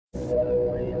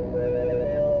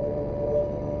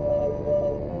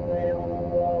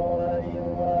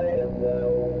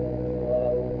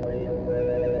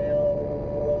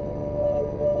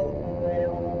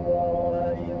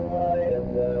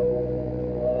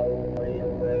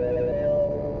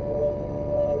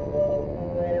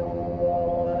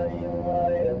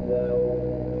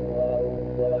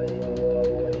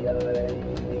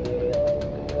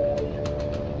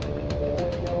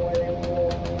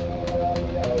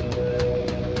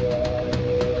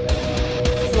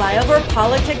Flyover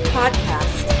PolitiK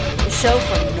podcast, the show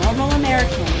for normal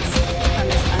Americans. From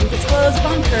this undisclosed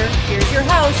bunker, here's your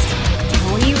host,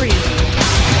 Tony Reed.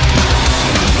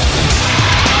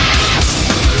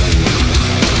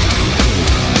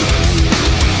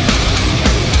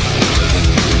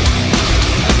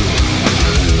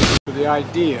 The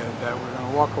idea that we're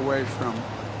going to walk away from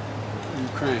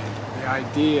Ukraine, the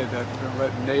idea that we're going to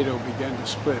let NATO begin to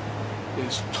split,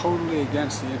 is totally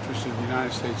against the interests of the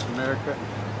United States of America,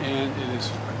 and it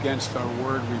is against our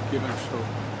word we've given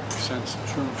since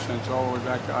all the way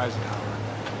back to Eisenhower.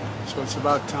 So it's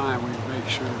about time we make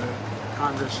sure that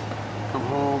Congress come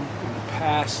home and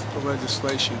pass the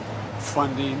legislation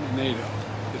funding NATO.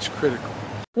 It's critical.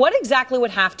 What exactly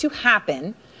would have to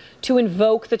happen to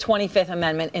invoke the 25th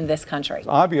Amendment in this country?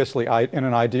 Obviously, in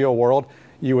an ideal world,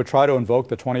 you would try to invoke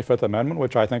the 25th Amendment,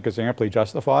 which I think is amply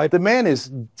justified. The man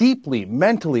is deeply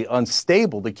mentally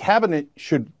unstable. The cabinet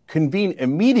should convene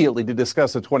immediately to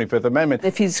discuss the 25th Amendment.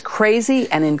 If he's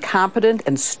crazy and incompetent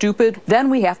and stupid, then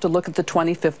we have to look at the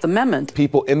 25th Amendment.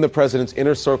 People in the president's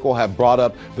inner circle have brought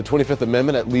up the 25th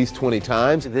Amendment at least 20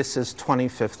 times. This is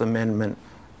 25th Amendment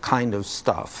kind of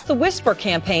stuff. The whisper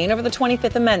campaign over the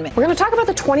 25th Amendment. We're going to talk about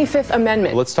the 25th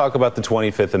Amendment. Let's talk about the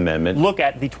 25th Amendment. Look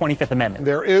at the 25th Amendment.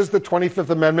 There is the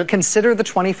 25th Amendment. Consider the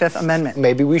 25th Amendment.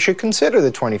 Maybe we should consider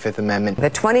the 25th Amendment.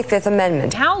 The 25th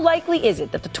Amendment. How likely is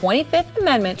it that the 25th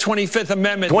Amendment, 25th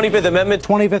Amendment, 25th Amendment,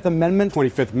 25th Amendment,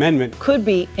 25th Amendment could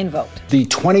be invoked? The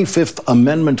 25th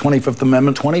Amendment, 25th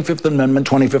Amendment, 25th Amendment,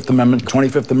 25th Amendment,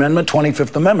 25th Amendment,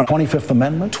 25th Amendment, 25th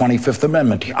Amendment, 25th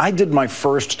Amendment. I did my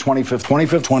first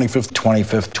 25th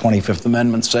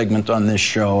Amendment segment on this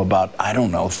show about,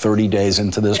 30 days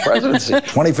into this presidency.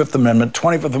 25th Amendment,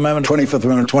 25th Amendment, 25th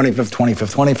Amendment,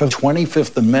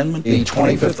 25th Amendment. The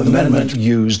 25th Amendment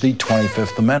used the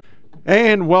 25th Amendment.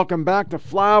 And welcome back to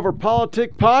Flyover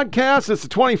PolitiK podcast. It's the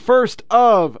 21st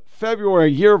of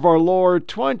February, year of our Lord,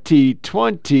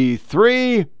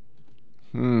 2023.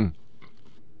 The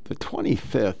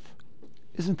 25th.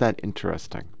 Isn't that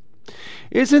interesting?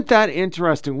 Isn't that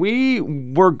interesting? We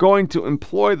were going to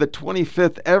employ the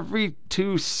 25th every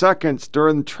 2 seconds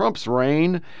during Trump's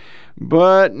reign,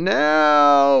 but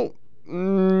now,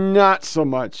 not so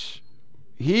much.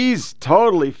 He's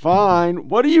totally fine.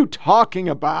 What are you talking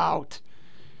about?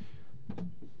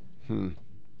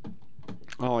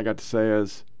 All I got to say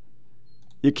is,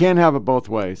 you can't have it both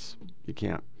ways. You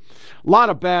can't. A lot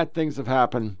of bad things have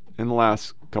happened in the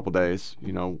last couple days.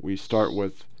 We start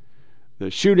with the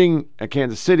shooting at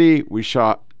Kansas City. We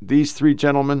shot these 3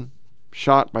 gentlemen,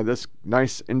 shot by this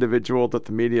nice individual that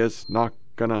the media is not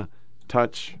gonna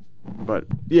touch. But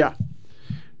yeah,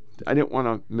 I didn't want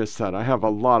to miss that. I have a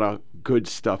lot of good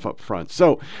stuff up front.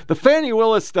 So the Fani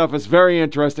Willis stuff is very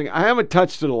interesting. I haven't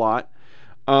touched it a lot.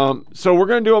 So we're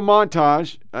going to do a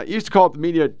montage. I used to call it the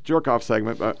media jerk-off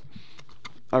segment, but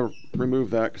I removed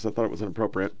that because I thought it was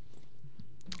inappropriate.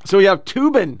 So we have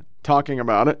Toobin talking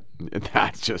about it.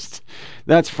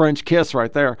 That's French kiss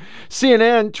right there.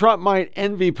 CNN, Trump might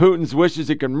envy Putin's wishes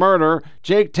he can murder.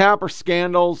 Jake Tapper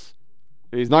scandals.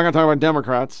 He's not going to talk about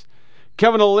Democrats.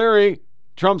 Kevin O'Leary,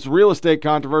 Trump's real estate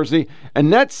controversy.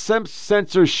 Annette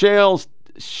Censor Shale's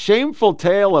shameful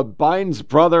tale of Biden's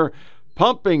brother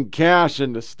pumping cash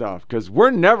into stuff, because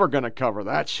we're never going to cover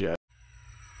that shit.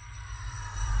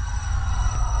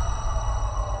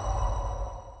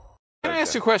 Can I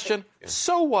ask you a question? Yeah.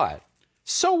 So what?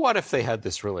 So what if they had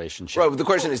this relationship? Right, but the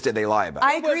question is, did they lie about it?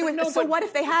 I agree with so what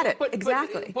if they had it?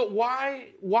 Exactly. But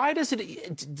why does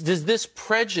this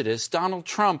prejudice Donald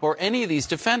Trump or any of these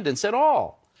defendants at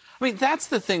all? I mean, that's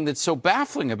the thing that's so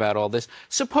baffling about all this.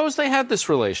 Suppose they had this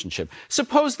relationship.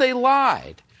 Suppose they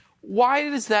lied. Why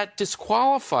does that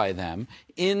disqualify them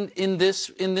in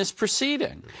this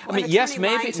proceeding? Well, I mean, yes,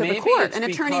 maybe an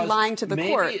attorney lying to the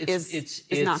court is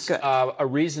not good. A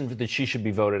reason that she should be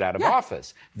voted out of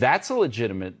office. That's a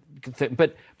legitimate thing.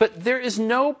 But there is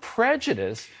no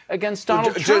prejudice against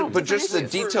Donald Trump. But just the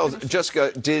details,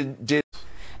 Jessica, did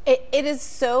it is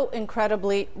so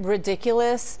incredibly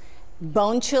ridiculous,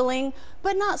 bone-chilling,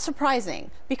 but not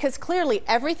surprising, because clearly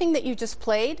everything that you just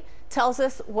played tells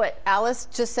us what Alice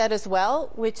just said as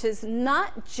well, which is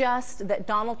not just that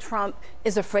Donald Trump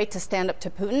is afraid to stand up to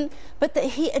Putin, but that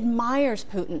he admires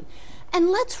Putin. And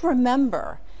let's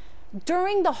remember,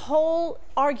 during the whole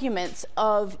arguments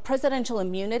of presidential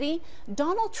immunity,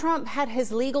 Donald Trump had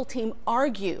his legal team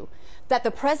argue that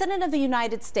the President of the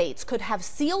United States could have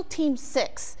SEAL Team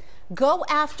 6 go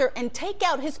after and take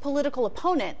out his political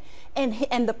opponent,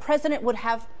 and the president would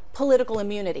have political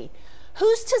immunity.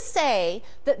 Who's to say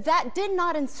that that did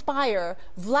not inspire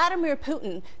Vladimir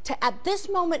Putin to, at this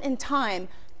moment in time,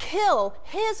 kill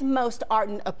his most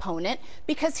ardent opponent,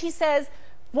 because he says,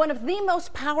 one of the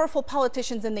most powerful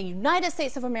politicians in the United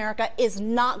States of America is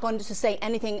not going to say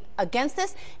anything against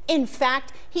this. In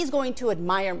fact, he's going to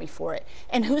admire me for it.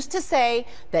 And who's to say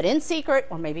that in secret,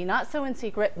 or maybe not so in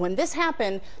secret, when this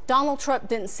happened, Donald Trump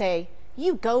didn't say,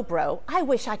 "You go, bro. I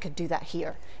wish I could do that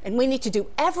here." And we need to do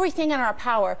everything in our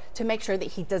power to make sure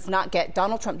that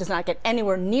Donald Trump does not get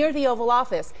anywhere near the Oval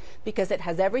Office, because it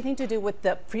has everything to do with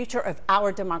the future of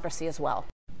our democracy as well.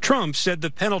 Trump said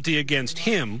the penalty against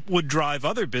him would drive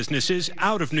other businesses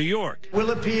out of New York.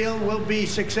 We'll appeal, we'll be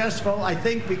successful, I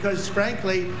think, because,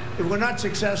 frankly, if we're not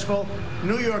successful,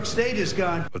 New York State is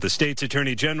gone. But the state's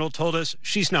attorney general told us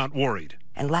she's not worried.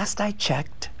 And last I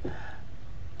checked,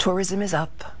 tourism is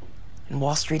up, and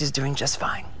Wall Street is doing just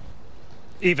fine.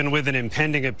 Even with an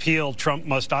impending appeal, Trump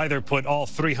must either put all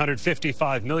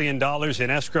 $355 million in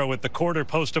escrow at the court or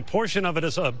post a portion of it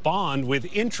as a bond with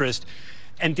interest.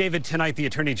 And David, tonight the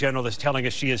Attorney General is telling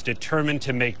us she is determined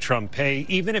to make Trump pay,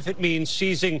 even if it means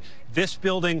seizing this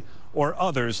building or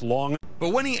others long. But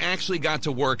when he actually got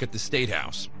to work at the State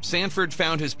House, Sanford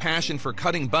found his passion for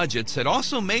cutting budgets had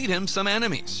also made him some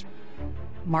enemies.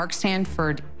 Mark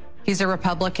Sanford, he's a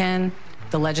Republican.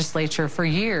 The legislature for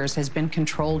years has been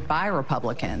controlled by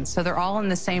Republicans. So they're all in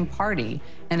the same party.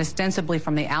 And ostensibly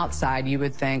from the outside, you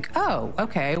would think, oh,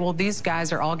 okay, well, these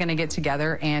guys are all going to get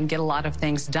together and get a lot of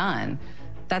things done.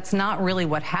 That's not really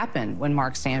what happened when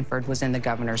Mark Sanford was in the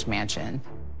governor's mansion.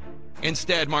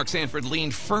 Instead, Mark Sanford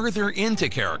leaned further into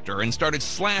character and started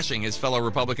slashing his fellow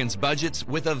Republicans' budgets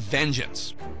with a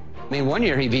vengeance. I mean, one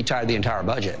year he vetoed the entire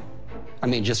budget. I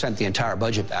mean, just sent the entire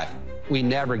budget back. We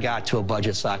never got to a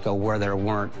budget cycle where there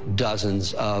weren't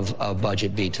dozens of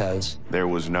budget vetoes. There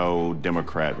was no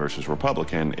Democrat versus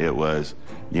Republican. It was,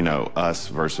 us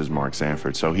versus Mark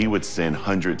Sanford. So he would send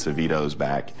hundreds of vetoes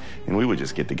back, and we would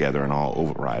just get together and all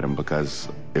override them because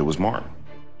it was Mark.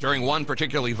 During one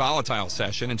particularly volatile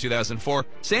session in 2004,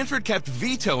 Sanford kept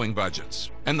vetoing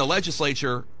budgets, and the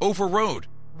legislature overrode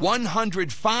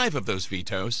 105 of those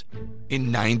vetoes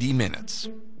in 90 minutes.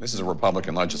 This is a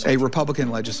Republican legislature. A Republican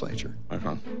legislature.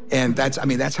 Okay. And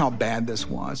that's how bad this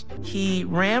was. He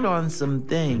ran on some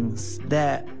things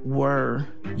that were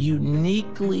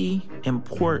uniquely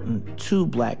important to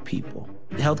Black people.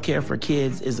 Healthcare for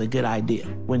kids is a good idea.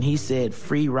 When he said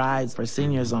free rides for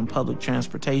seniors on public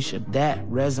transportation, that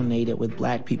resonated with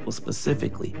Black people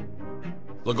specifically.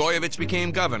 Blagojevich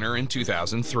became governor in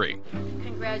 2003.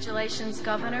 Congratulations,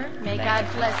 Governor. May God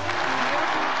bless you.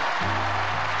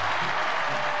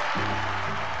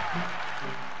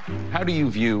 How do you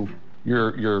view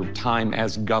your time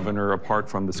as governor apart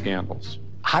from the scandals?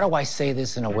 How do I say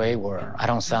this in a way where I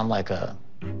don't sound like a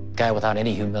guy without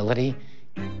any humility?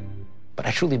 But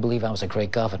I truly believe I was a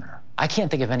great governor. I can't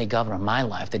think of any governor in my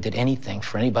life that did anything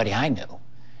for anybody I knew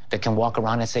that can walk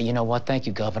around and say, you know what, thank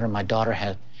you, Governor, my daughter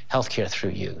had health care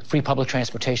through you. Free public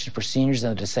transportation for seniors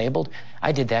and the disabled.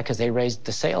 I did that because they raised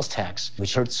the sales tax,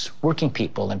 which hurts working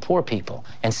people and poor people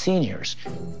and seniors.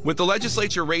 With the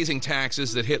legislature raising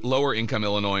taxes that hit lower-income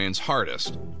Illinoisans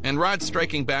hardest, and Rod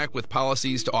striking back with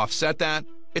policies to offset that,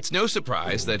 it's no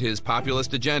surprise that his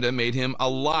populist agenda made him a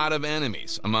lot of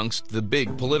enemies amongst the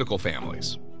big political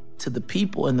families. To the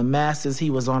people and the masses,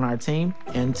 he was on our team,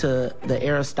 and to the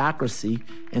aristocracy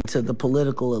and to the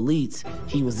political elites,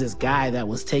 he was this guy that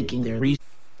was taking their resources.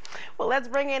 Well, let's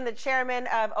bring in the chairman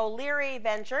of O'Leary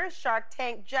Ventures, Shark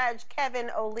Tank Judge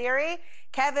Kevin O'Leary.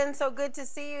 Kevin, so good to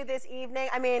see you this evening.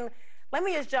 I mean, let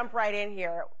me just jump right in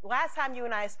here. Last time you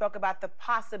and I spoke about the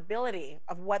possibility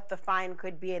of what the fine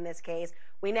could be in this case,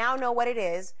 we now know what it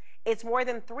is. It's more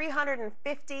than $350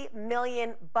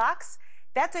 million.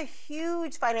 That's a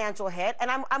huge financial hit,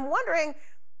 and I'm wondering,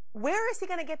 where is he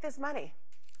going to get this money?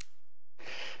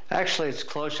 Actually, it's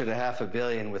closer to $500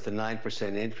 million with a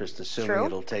 9% interest, assuming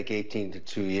it'll take 18 to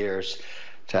 2 years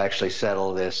to actually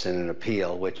settle this in an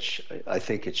appeal, which I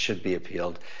think it should be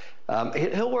appealed.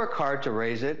 He'll work hard to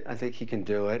raise it. I think he can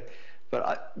do it.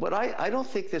 But I don't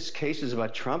think this case is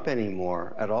about Trump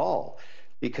anymore at all,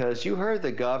 because you heard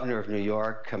the governor of New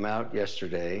York come out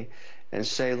yesterday and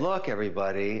say, look,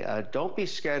 everybody, don't be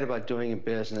scared about doing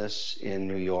business in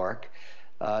New York,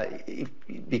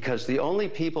 because the only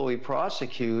people we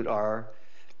prosecute are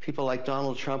people like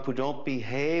Donald Trump who don't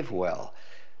behave well.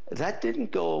 That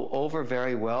didn't go over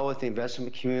very well with the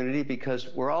investment community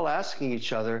because we're all asking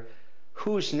each other,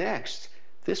 who's next?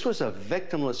 This was a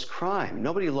victimless crime.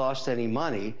 Nobody lost any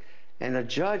money. And a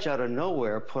judge out of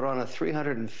nowhere put on a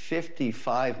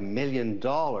 $355 million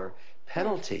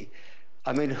penalty.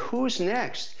 I mean, who's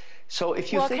next? So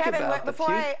if you think Kevin, about before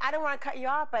I don't want to cut you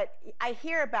off, but I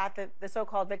hear about the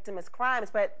so-called victimless crimes,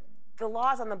 but the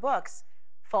laws on the books,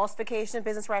 falsification of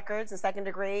business records in second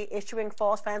degree, issuing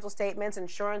false financial statements,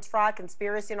 insurance fraud,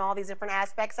 conspiracy, and all these different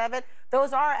aspects of it,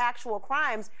 those are actual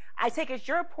crimes. I take it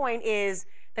your point is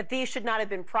that these should not have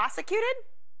been prosecuted?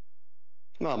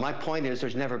 Well, my point is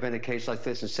there's never been a case like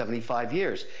this in 75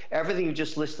 years. Everything you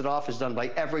just listed off is done by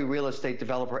every real estate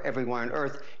developer everywhere on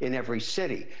earth in every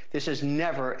city. This has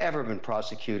never, ever been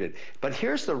prosecuted. But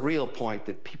here's the real point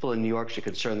that people in New York should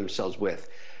concern themselves with.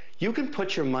 You can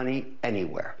put your money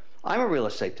anywhere. I'm a real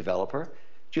estate developer.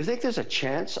 Do you think there's a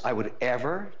chance I would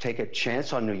ever take a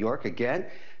chance on New York again?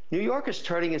 New York is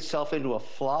turning itself into a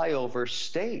flyover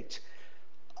state.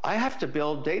 I have to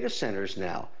build data centers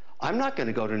now. I'm not going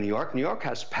to go to New York. New York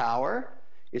has power.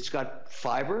 It's got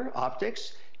fiber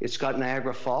optics. It's got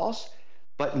Niagara Falls.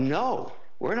 But no,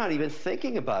 we're not even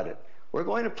thinking about it. We're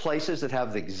going to places that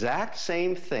have the exact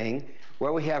same thing,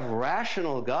 where we have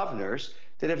rational governors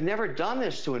that have never done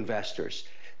this to investors.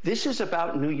 This is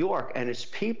about New York and its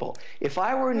people. If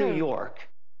I were in New York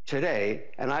today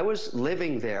and I was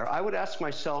living there, I would ask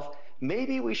myself,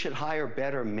 maybe we should hire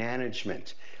better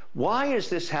management. Why is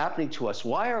this happening to us?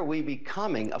 Why are we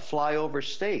becoming a flyover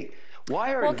state?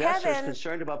 Why are investors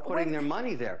concerned about putting their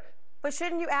money there? But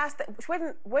shouldn't you ask that?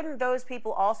 Wouldn't those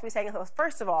people also be saying,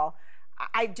 first of all,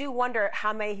 I do wonder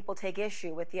how many people take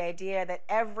issue with the idea that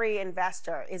every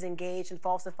investor is engaged in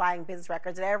falsifying business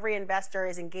records, that every investor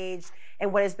is engaged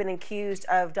in what has been accused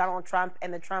of Donald Trump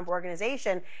and the Trump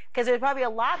organization. Because there's probably a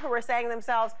lot who are saying to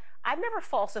themselves, I've never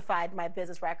falsified my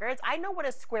business records. I know what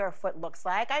a square foot looks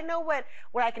like. I know what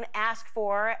I can ask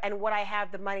for and what I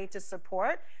have the money to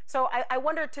support. So I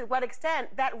wonder to what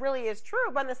extent that really is true.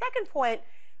 But on the second point,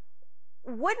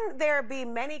 wouldn't there be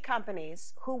many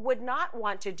companies who would not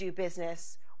want to do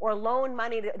business or loan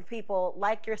money to people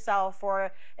like yourself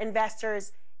or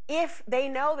investors if they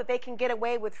know that they can get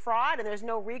away with fraud and there's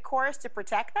no recourse to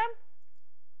protect them?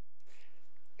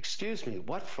 Excuse me,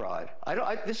 what fraud?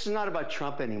 This is not about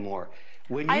Trump anymore.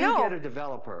 When you get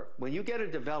a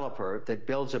developer that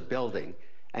builds a building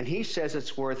and he says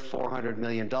it's worth $400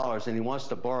 million and he wants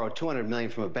to borrow $200 million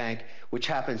from a bank, which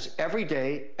happens every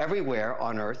day, everywhere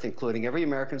on earth, including every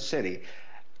American city,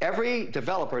 every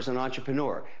developer is an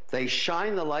entrepreneur. They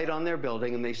shine the light on their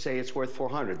building and they say it's worth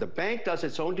 $400. The bank does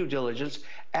its own due diligence,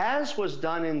 as was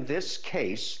done in this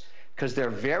case, because they're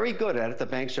very good at it. The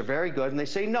banks are very good, and they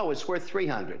say, no, it's worth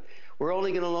 $300. We're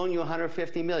only going to loan you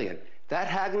 $150 million. That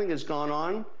haggling has gone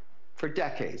on for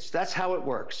decades. That's how it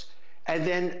works. And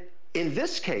then in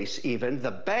this case, even,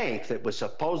 the bank that was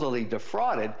supposedly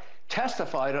defrauded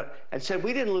testified and said,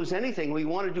 we didn't lose anything. We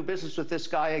want to do business with this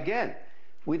guy again.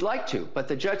 We'd like to. But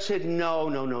the judge said, no,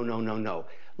 no, no, no, no, no.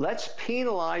 Let's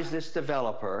penalize this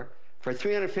developer for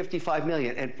 $355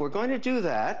 million. And if we're going to do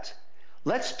that,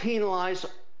 let's penalize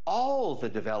all the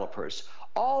developers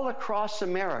all across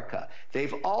America.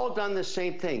 They've all done the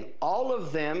same thing. All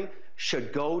of them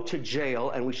should go to jail,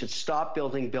 and we should stop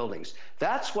building buildings.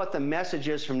 That's what the message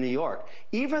is from New York.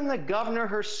 Even the governor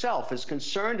herself is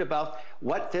concerned about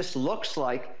what this looks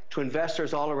like to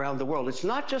investors all around the world. It's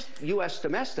not just U.S.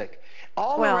 domestic.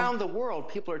 All around the world,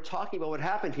 people are talking about what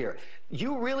happened here.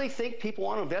 You really think people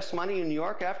want to invest money in New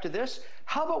York after this?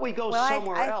 How about we go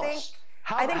somewhere else?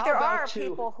 I think there are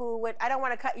people who would, I don't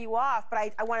want to cut you off, but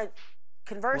I want to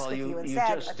converse with you instead.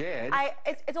 You just did.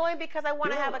 It's only because I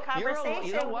want to have a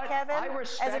conversation, Kevin,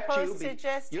 as opposed to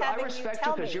just having you tell me. I respect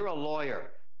you because you're a lawyer.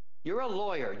 You're a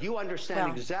lawyer. You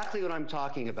understand exactly what I'm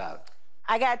talking about.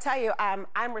 I got to tell you,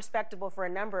 I'm respectable for a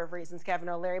number of reasons, Kevin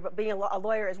O'Leary, but being a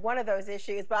lawyer is one of those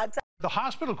issues. But the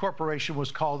hospital corporation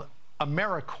was called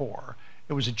AmeriCorps.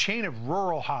 It was a chain of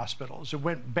rural hospitals. It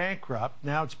went bankrupt.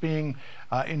 Now it's being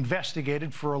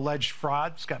investigated for alleged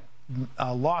fraud. It's got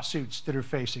lawsuits that are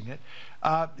facing it.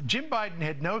 Jim Biden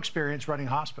had no experience running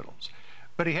hospitals,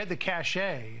 but he had the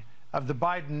cachet of the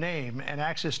Biden name and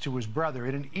access to his brother.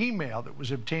 In an email that was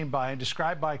obtained by and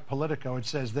described by Politico, it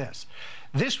says this: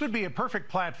 "This would be a perfect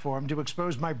platform to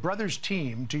expose my brother's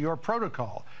team to your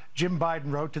protocol," Jim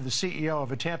Biden wrote to the CEO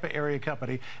of a Tampa area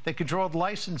company that controlled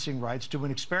licensing rights to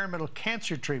an experimental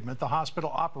cancer treatment the hospital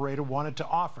operator wanted to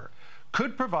offer.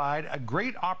 could provide a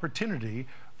great opportunity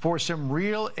for some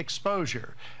real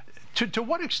exposure. To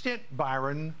what extent,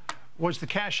 Byron, was the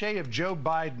cachet of Joe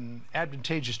Biden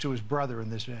advantageous to his brother in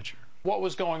this venture? What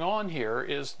was going on here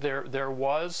is there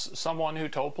was someone who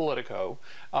told Politico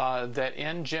that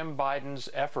in Jim Biden's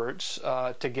efforts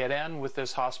to get in with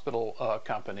this hospital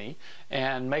company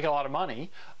and make a lot of money,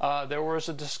 there was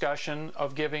a discussion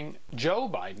of giving Joe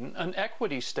Biden an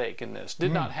equity stake in this.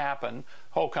 Did not happen.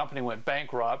 Whole company went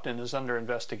bankrupt and is under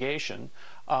investigation.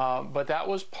 But that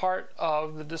was part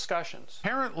of the discussions.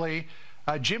 Apparently,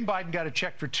 Jim Biden got a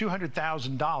check for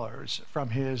 $200,000 from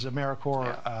his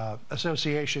AmeriCorps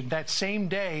association. That same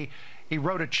day, he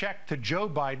wrote a check to Joe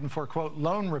Biden for, quote,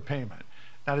 loan repayment.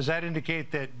 Now, does that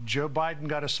indicate that Joe Biden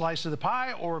got a slice of the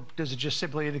pie, or does it just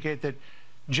simply indicate that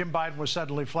Jim Biden was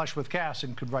suddenly flush with cash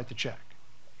and could write the check?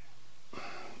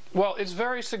 Well, it's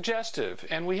very suggestive,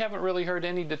 and we haven't really heard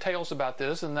any details about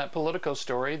this. In that Politico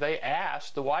story, they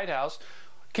asked the White House,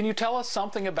 can you tell us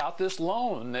something about this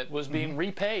loan that was being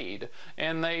repaid?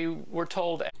 And they were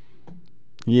told.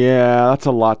 Yeah, that's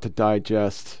a lot to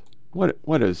digest.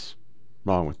 What is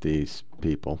wrong with these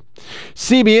people?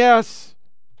 CBS.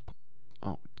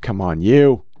 Oh, come on,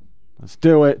 you. Let's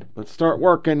do it. Let's start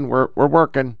working. We're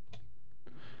working.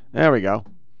 There we go.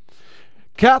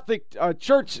 Catholic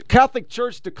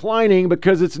Church declining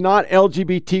because it's not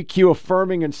LGBTQ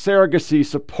affirming and surrogacy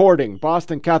supporting.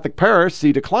 Boston Catholic Parish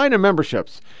see decline in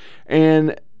memberships.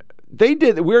 And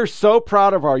we're so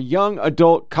proud of our young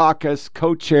adult caucus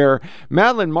co-chair,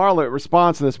 Madeline Marlett,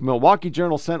 response to this Milwaukee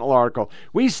Journal Sentinel article.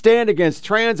 We stand against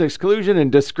trans exclusion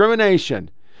and discrimination.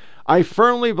 I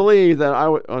firmly believe that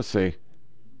let's see.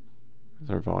 Is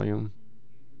there volume?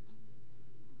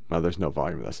 No, there's no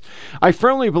volume of this. I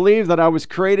firmly believe that I was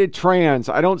created trans.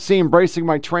 I don't see embracing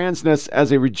my transness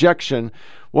as a rejection.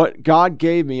 What God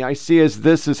gave me, I see as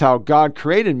this is how God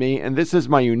created me, and this is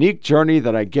my unique journey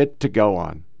that I get to go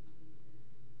on.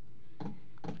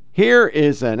 Here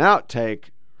is an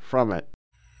outtake from it.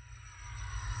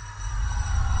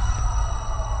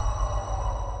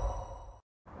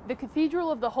 The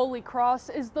Cathedral of the Holy Cross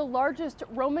is the largest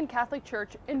Roman Catholic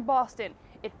church in Boston.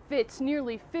 It fits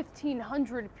nearly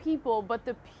 1,500 people, but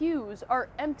the pews are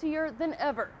emptier than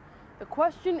ever. The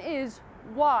question is,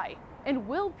 why? And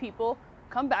will people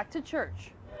come back to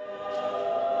church?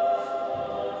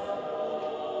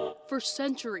 For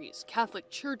centuries, Catholic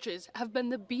churches have been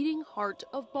the beating heart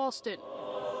of Boston.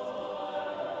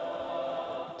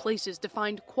 Places to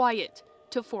find quiet,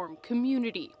 to form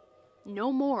community.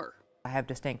 No more. I have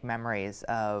distinct memories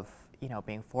of,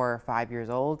 being 4 or 5 years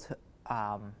old,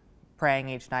 praying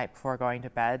each night before going to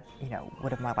bed.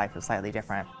 What if my life was slightly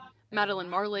different? Madeline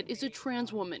Marlett is a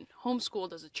trans woman,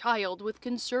 homeschooled as a child with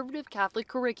conservative Catholic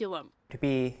curriculum. To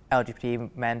be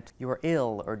LGBT meant you were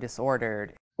ill or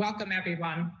disordered. Welcome,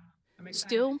 everyone.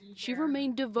 Still, she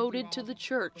remained devoted to the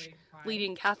church,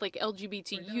 leading Catholic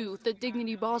LGBT youth at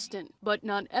Dignity Boston. But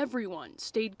not everyone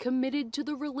stayed committed to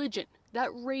the religion that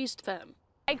raised them.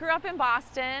 I grew up in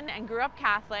Boston and grew up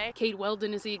Catholic. Kate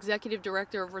Weldon is the executive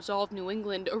director of Resolve New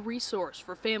England, a resource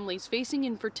for families facing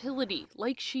infertility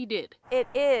like she did. It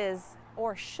is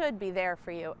or should be there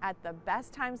for you at the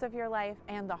best times of your life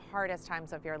and the hardest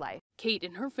times of your life. Kate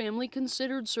and her family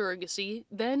considered surrogacy.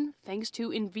 Then, thanks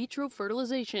to in vitro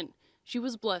fertilization, she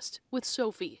was blessed with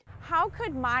Sophie. How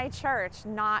could my church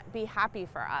not be happy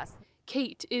for us?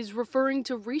 Kate is referring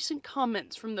to recent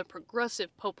comments from the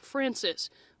progressive Pope Francis,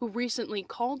 who recently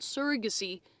called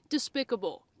surrogacy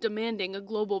despicable, demanding a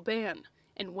global ban,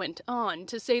 and went on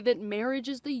to say that marriage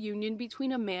is the union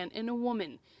between a man and a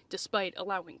woman, despite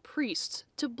allowing priests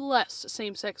to bless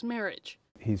same-sex marriage.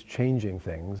 He's changing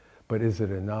things, but is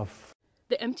it enough?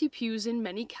 The empty pews in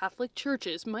many Catholic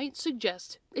churches might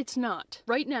suggest it's not.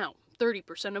 Right now,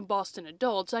 30% of Boston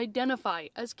adults identify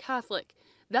as Catholic.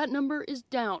 That number is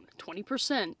down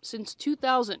 20% since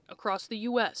 2000 across the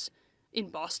U.S. In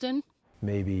Boston,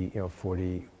 maybe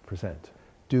 40%,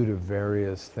 due to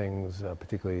various things,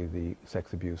 particularly the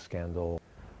sex abuse scandal,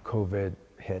 COVID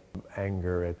hit,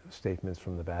 anger at statements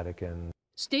from the Vatican.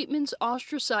 Statements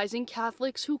ostracizing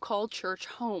Catholics who call church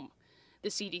home. The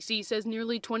CDC says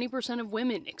nearly 20% of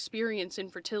women experience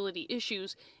infertility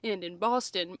issues, and in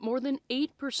Boston, more than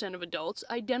 8% of adults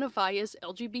identify as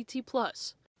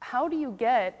LGBT+. How do you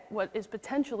get what is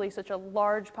potentially such a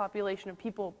large population of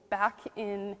people back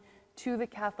into the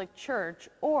Catholic Church,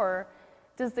 or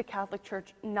does the Catholic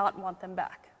Church not want them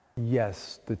back?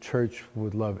 Yes, the church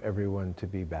would love everyone to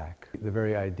be back. The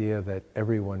very idea that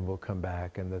everyone will come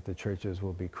back and that the churches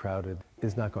will be crowded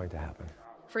is not going to happen.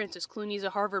 Francis Clooney is a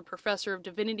Harvard professor of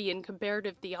divinity and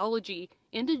comparative theology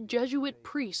and a Jesuit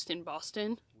priest in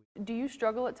Boston. Do you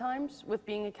struggle at times with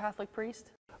being a Catholic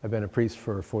priest? I've been a priest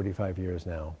for 45 years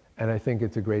now, and I think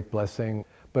it's a great blessing.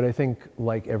 But I think,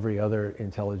 like every other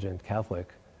intelligent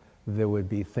Catholic, there would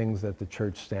be things that the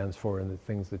Church stands for and the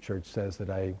things the Church says that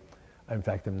I, in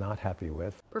fact, am not happy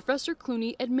with. Professor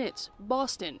Clooney admits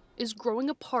Boston is growing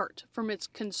apart from its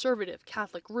conservative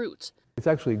Catholic roots. It's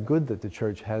actually good that the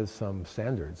Church has some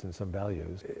standards and some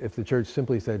values. If the Church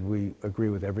simply said we agree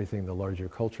with everything the larger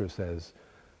culture says,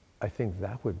 I think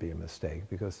that would be a mistake,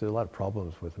 because there are a lot of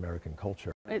problems with American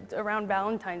culture. It's around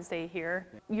Valentine's Day here.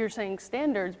 You're saying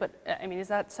standards, but I mean, is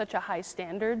that such a high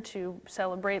standard to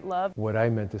celebrate love? What I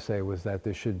meant to say was that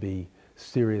there should be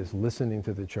serious listening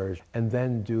to the Church, and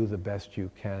then do the best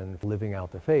you can living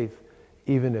out the faith,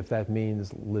 even if that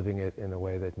means living it in a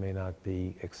way that may not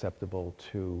be acceptable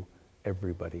to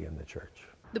everybody in the Church.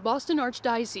 The Boston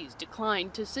Archdiocese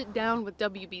declined to sit down with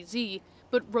WBZ,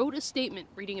 but wrote a statement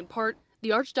reading in part, "The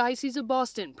Archdiocese of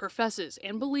Boston professes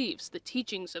and believes the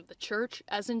teachings of the Church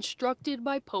as instructed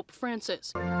by Pope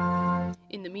Francis."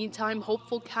 In the meantime,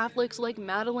 hopeful Catholics like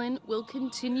Madeline will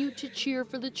continue to cheer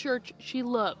for the Church she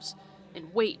loves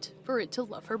and wait for it to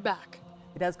love her back.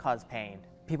 It does cause pain.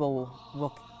 People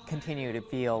will continue to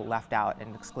feel left out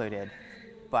and excluded,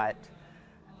 but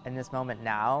in this moment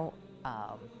now,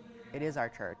 it is our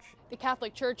church. The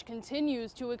Catholic Church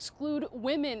continues to exclude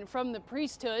women from the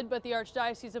priesthood, but the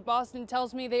Archdiocese of Boston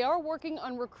tells me they are working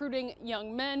on recruiting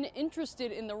young men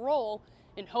interested in the role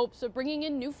in hopes of bringing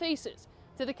in new faces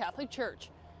to the Catholic Church.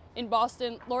 In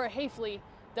Boston, Laura Hafley,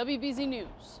 WBZ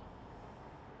News.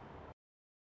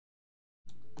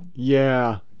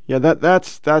 Yeah,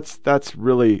 that's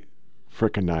really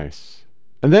frickin' nice.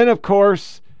 And then, of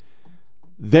course,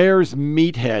 there's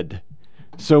Meathead.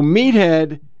 So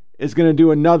Meathead is going to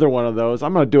do another one of those.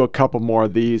 I'm going to do a couple more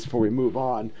of these before we move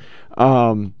on, because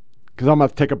I'm going to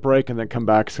have to take a break and then come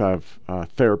back to have a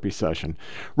therapy session.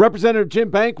 Representative Jim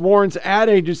Bank warns ad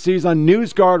agencies on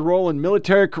NewsGuard role in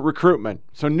military recruitment.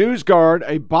 So NewsGuard,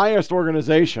 a biased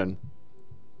organization,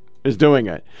 is doing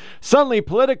it. Suddenly,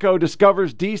 Politico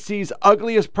discovers D.C.'s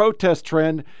ugliest protest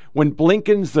trend when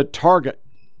Blinken's the target.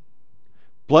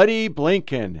 Bloody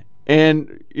Blinken.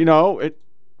 And, you know,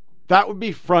 that would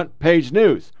be front page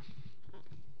news.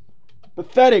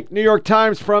 Pathetic. New York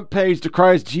Times front page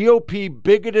decries GOP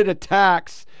bigoted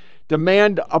attacks,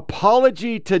 demand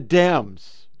apology to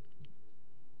Dems.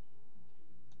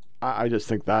 I just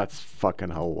think that's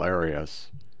fucking hilarious.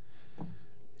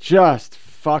 Just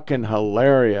fucking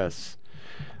hilarious.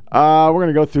 We're going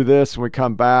to go through this when we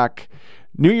come back.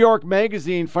 New York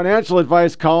Magazine financial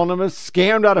advice columnist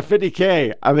scammed out of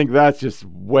 $50K. I think that's just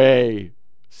way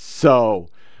so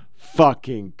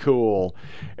fucking cool.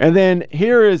 And then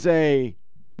here is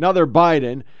another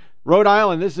Biden. Rhode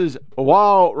Island, this is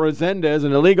Joao Rosendez,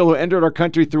 an illegal who entered our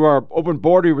country through our open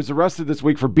border. He was arrested this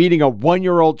week for beating a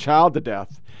 1-year-old child to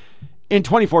death. In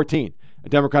 2014, a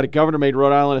Democratic governor made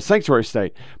Rhode Island a sanctuary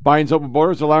state. Biden's open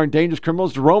borders allowing dangerous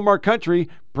criminals to roam our country,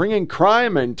 bringing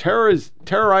crime and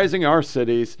terrorizing our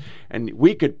cities. And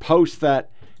we could post that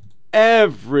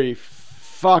every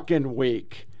fucking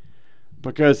week,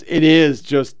 because it is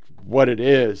just what it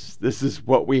is. This is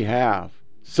what we have.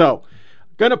 So,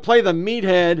 gonna play the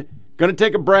Meathead, gonna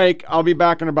take a break. I'll be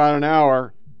back in about an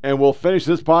hour, and we'll finish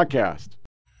this podcast.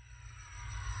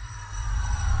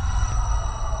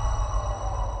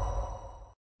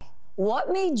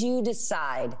 What made you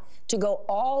decide to go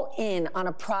all in on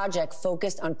a project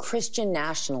focused on Christian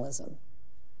nationalism?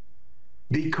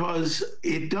 Because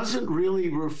it doesn't really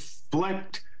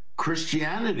reflect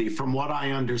Christianity from what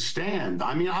I understand.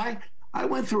 I mean, I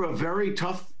went through a very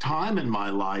tough time in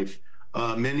my life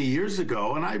many years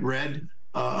ago, and I read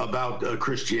about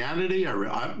Christianity.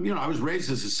 I was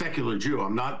raised as a secular Jew.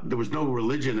 There was no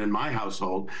religion in my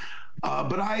household.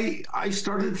 But I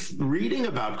started reading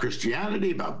about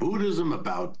Christianity, about Buddhism,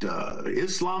 about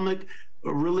Islamic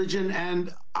religion,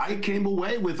 and I came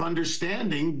away with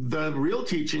understanding the real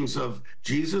teachings of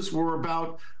Jesus were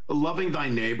about loving thy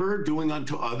neighbor, doing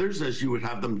unto others as you would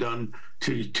have them done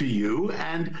to you.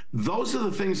 And those are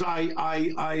the things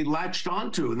I latched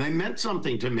onto, and they meant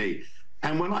something to me.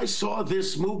 And when I saw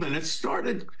this movement, it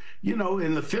started, in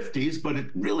the 50s, but it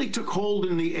really took hold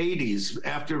in the 80s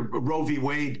after Roe v.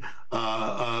 Wade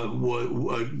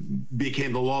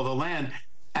became the law of the land.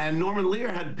 And Norman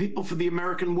Lear had People for the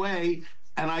American Way.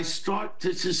 And I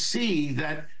started to see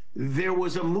that there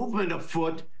was a movement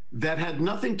afoot that had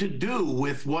nothing to do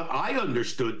with what I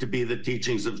understood to be the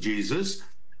teachings of Jesus,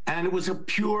 And it was a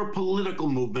pure political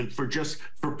movement for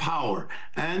power.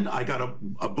 And I got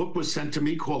a book was sent to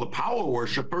me called The Power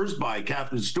Worshippers by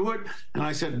Catherine Stewart. And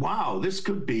I said, wow, this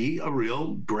could be a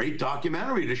real great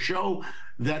documentary to show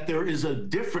that there is a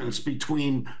difference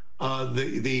between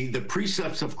the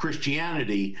precepts of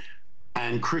Christianity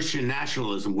and Christian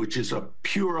nationalism, which is a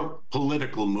pure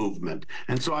political movement.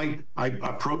 And so I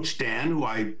approached Dan, who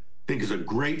I think is a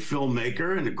great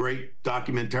filmmaker and a great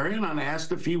documentarian, and I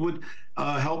asked if he would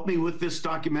help me with this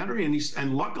documentary,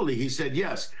 and luckily he said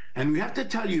yes. And we have to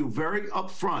tell you very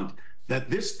upfront that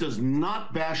this does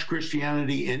not bash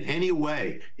Christianity in any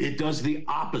way. It does the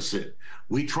opposite.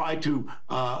 We try to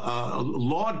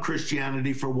laud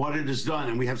Christianity for what it has done,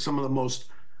 and we have some of the most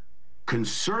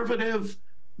conservative,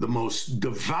 the most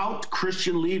devout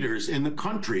Christian leaders in the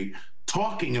country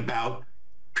talking about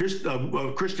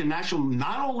Christian nationalism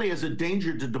not only as a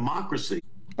danger to democracy.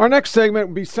 Our next segment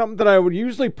would be something that I would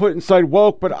usually put inside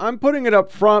woke, but I'm putting it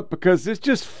up front because it's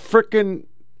just freaking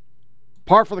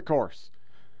par for the course.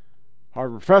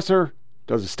 Harvard professor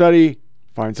does a study,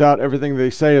 finds out everything they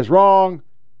say is wrong.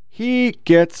 He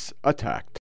gets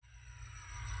attacked.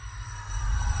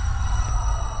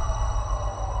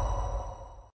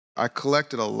 I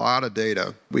collected a lot of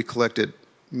data. We collected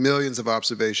millions of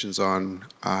observations on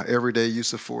everyday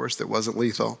use of force that wasn't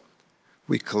lethal.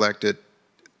 We collected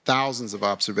thousands of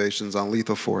observations on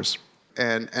lethal force.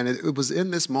 And it was in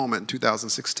this moment in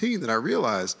 2016 that I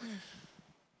realized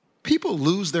people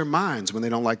lose their minds when they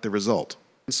don't like the result.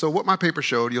 And so what my paper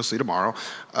showed, you'll see tomorrow,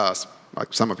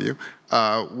 like some of you,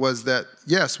 was that,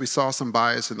 yes, we saw some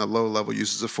bias in the low-level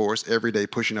uses of force, every day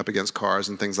pushing up against cars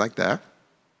and things like that.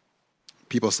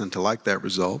 People seem to like that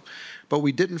result. But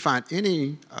we didn't find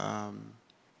any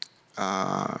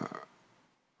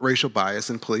racial bias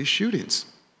in police shootings.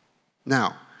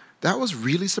 Now, that was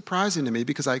really surprising to me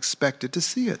because I expected to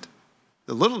see it.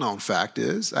 The little-known fact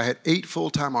is I had 8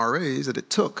 full-time RAs that it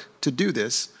took to do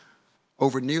this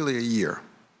over nearly a year.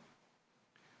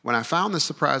 When I found this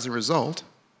surprising result,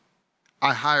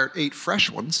 I hired 8 fresh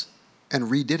ones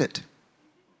and redid it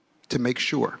to make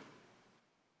sure.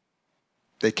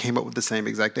 They came up with the same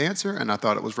exact answer, and I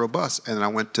thought it was robust. And then I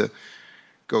went to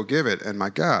go give it, and my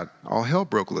God, all hell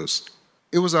broke loose.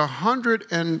 It was a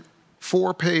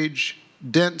 104-page,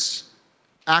 dense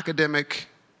academic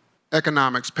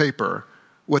economics paper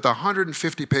with a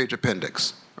 150-page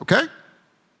appendix, okay?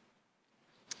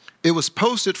 It was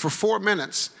posted for 4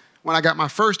 minutes when I got my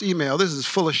first email. This is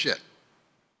full of shit.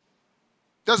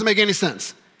 Doesn't make any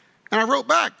sense. And I wrote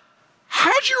back,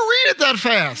 how'd you read it that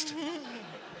fast?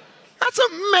 That's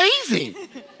amazing.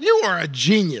 You are a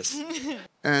genius.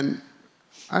 And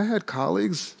I had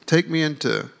colleagues take me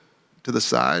to the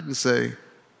side and say,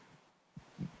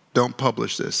 don't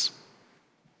publish this.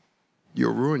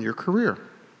 You'll ruin your career.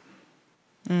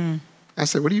 I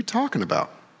said, what are you talking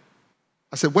about?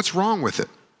 I said, what's wrong with it?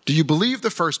 Do you believe the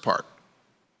first part?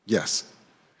 Yes.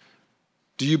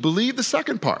 Do you believe the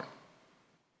second part?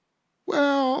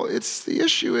 Well, the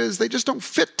issue is they just don't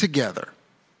fit together.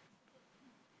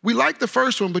 We like the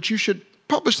first one, but you should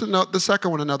publish the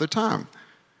second one another time.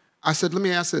 I said, let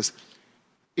me ask this.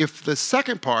 If the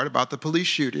second part about the police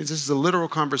shootings, this is a literal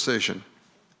conversation.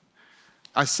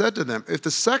 I said to them, if the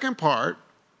second part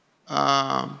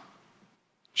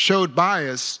showed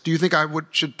bias, do you think I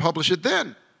should publish it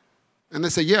then? And they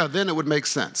said, yeah, then it would make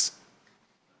sense.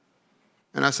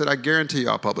 And I said, I guarantee you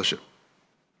I'll publish it.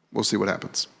 We'll see what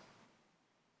happens.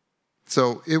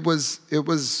 So it was,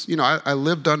 you know, I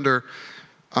lived under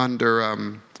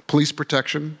police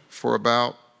protection for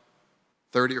about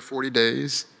 30 or 40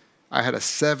 days. I had a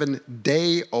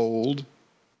 7-day-old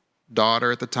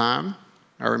daughter at the time.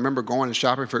 I remember going and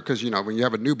shopping for it because, you know, when you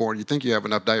have a newborn, you think you have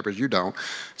enough diapers, you don't.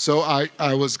 So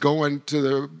I was going to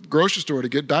the grocery store to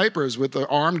get diapers with an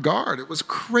armed guard. It was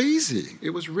crazy.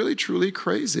 It was really, truly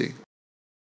crazy.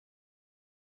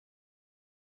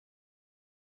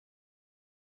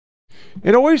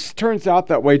 It always turns out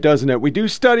that way, doesn't it? We do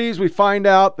studies, we find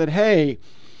out that, hey,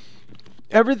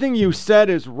 everything you said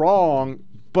is wrong,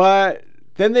 but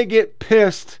then they get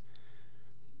pissed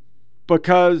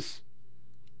because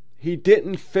he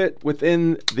didn't fit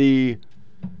within the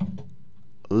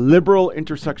liberal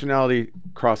intersectionality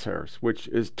crosshairs, which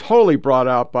is totally brought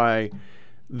out by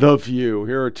The View.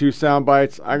 Here are 2 sound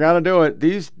bites. I gotta do it.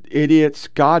 These idiots,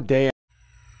 goddamn.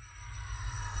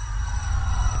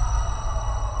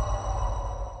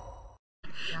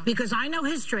 because I know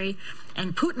history,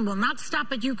 and Putin will not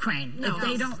stop at Ukraine if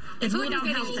they don't. If we don't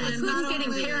help them. Putin's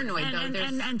getting paranoid,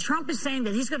 and Trump is saying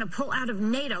that he's going to pull out of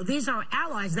NATO. These are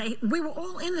allies. We were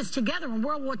all in this together in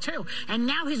World War II, and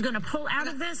now he's going to pull out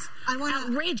of this.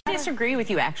 Outrageous. I disagree with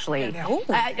you, actually.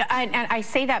 And I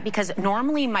say that because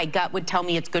normally my gut would tell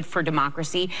me it's good for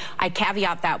democracy. I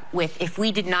caveat that with, if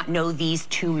we did not know these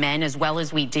two men as well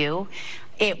as we do,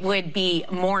 it would be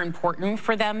more important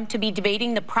for them to be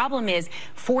debating. The problem is,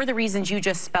 for the reasons you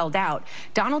just spelled out,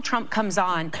 Donald Trump comes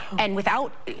on and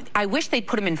I wish they'd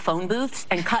put him in phone booths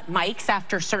and cut mics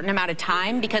after a certain amount of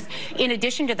time, because in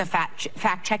addition to the fact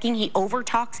checking, he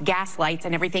overtalks, gaslights,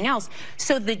 and everything else.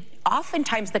 So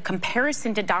oftentimes the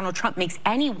comparison to Donald Trump makes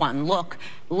anyone look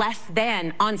less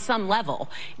than on some level.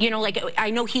 You know, like, I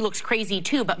know he looks crazy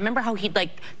too, but remember how he'd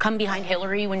like come behind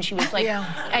Hillary when she was like,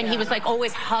 he was like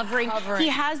always hovering. He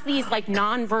has these like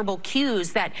nonverbal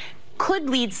cues that could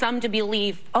lead some to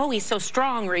believe, oh, he's so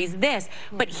strong, or he's this,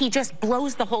 but he just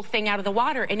blows the whole thing out of the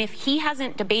water. And if he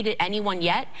hasn't debated anyone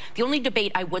yet, the only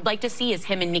debate I would like to see is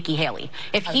him and Nikki Haley.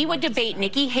 If he would debate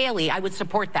Nikki Haley, I would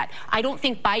support that. I don't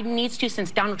think Biden needs to,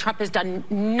 since Donald Trump has done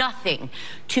nothing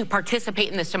to participate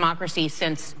in this democracy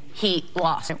since he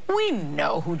lost. We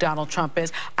know who Donald Trump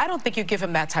is. I don't think you give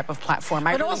him that type of platform.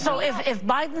 But also, if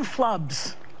Biden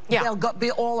flubs, they'll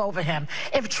be all over him.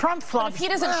 If Trump flubs, if he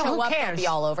doesn't show up, they'll be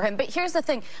all over him. But here's the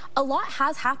thing. A lot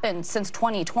has happened since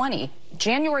 2020.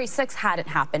 January 6th hadn't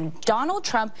happened. Donald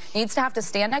Trump needs to have to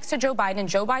stand next to Joe Biden.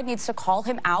 Joe Biden needs to call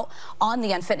him out on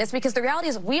the unfitness, because the reality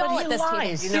is we all at this table.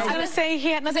 He's going to say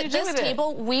he had nothing to do with it. At this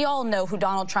table, we all know who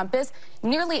Donald Trump is.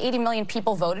 Nearly 80 million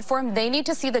people voted for him. They need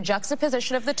to see the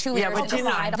juxtaposition of the two leaders.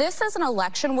 This is an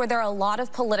election where there are a lot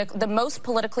of the most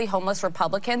politically homeless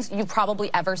Republicans you've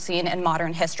probably ever seen in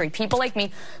modern history. People like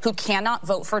me who cannot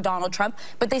vote for Donald Trump,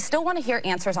 but they still want to hear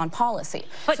answers on policy.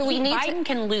 But so Biden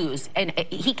can lose, and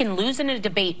he can lose in a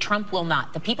debate. Trump will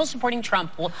not. The people supporting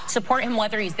Trump will support him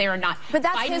whether he's there or not. But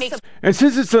that's And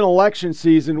since it's an election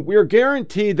season, we're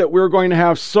guaranteed that we're going to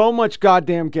have so much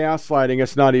goddamn gaslighting,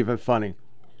 it's not even funny.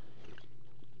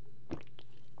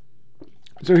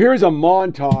 So here's a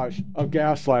montage of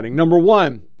gaslighting. Number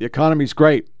one, the economy's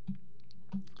great.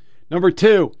 Number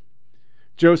two,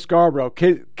 Joe Scarborough,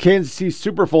 Kansas City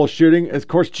Super Bowl shooting is, of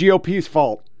course, GOP's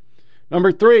fault.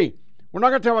 Number three, we're not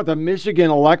going to talk about the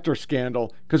Michigan elector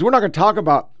scandal, because we're not going to talk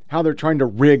about how they're trying to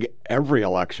rig every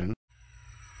election.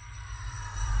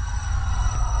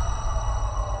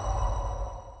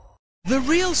 The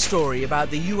real story about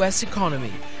the U.S.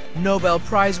 economy. Nobel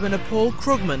Prize winner Paul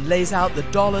Krugman lays out the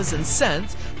dollars and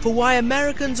cents for why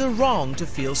Americans are wrong to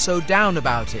feel so down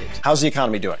about it. How's the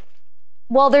economy doing?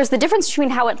 Well, there's the difference between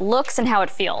how it looks and how it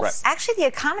feels. Right. Actually, the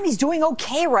economy's doing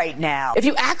okay right now. If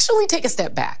you actually take a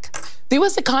step back, the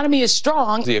U.S. economy is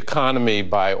strong. The economy,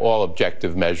 by all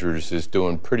objective measures, is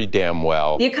doing pretty damn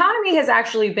well. The economy has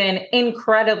actually been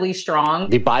incredibly strong.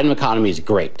 The Biden economy is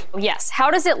great. Yes.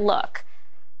 How does it look?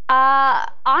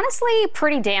 Honestly,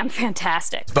 pretty damn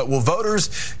fantastic. But will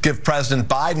voters give President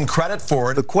Biden credit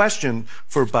for it? The question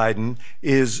for Biden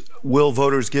is, will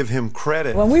voters give him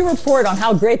credit? When we report on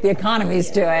how great the economy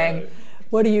is doing,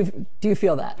 what do you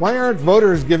feel that? Why aren't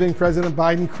voters giving President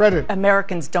Biden credit?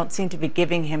 Americans don't seem to be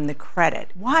giving him the credit.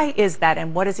 Why is that,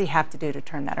 and what does he have to do to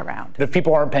turn that around? If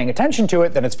people aren't paying attention to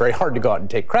it, then it's very hard to go out and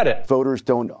take credit. Voters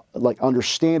don't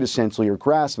understand essentially or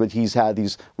grasp that he's had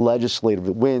these legislative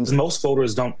wins. Most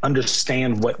voters don't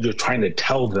understand what you're trying to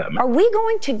tell them. Are we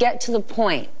going to get to the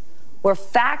point where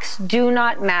facts do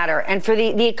not matter? And for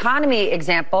the economy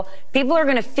example, people are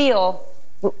going to feel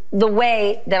the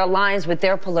way that aligns with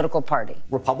their political party.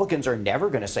 Republicans are never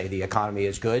going to say the economy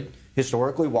is good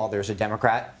historically while there's a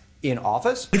Democrat in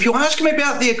office. If you ask them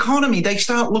about the economy, they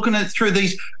start looking at it through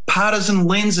these partisan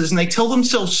lenses, and they tell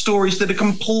themselves stories that are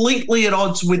completely at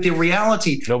odds with their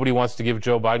reality. Nobody wants to give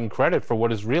Joe Biden credit for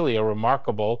what is really a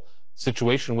remarkable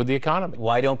situation with the economy.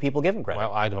 Why don't people give him credit?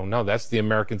 Well, I don't know. That's the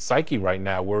American psyche right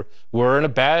now. We're in a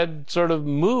bad sort of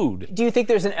mood. Do you think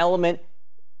there's an element,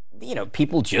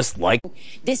 people just like...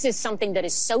 This is something that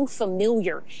is so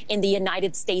familiar in the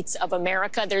United States of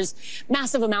America. There's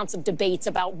massive amounts of debates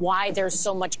about why there's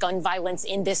so much gun violence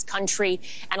in this country,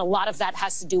 and a lot of that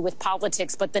has to do with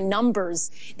politics, but the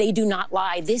numbers, they do not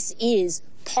lie. This is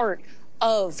part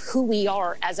of who we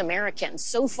are as Americans.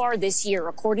 So far this year,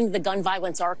 according to the Gun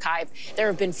Violence Archive, there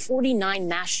have been 49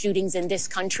 mass shootings in this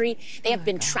country. They have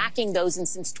been tracking those, and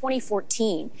since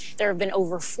 2014, there have been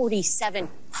over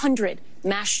 4,700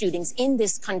 mass shootings in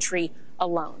this country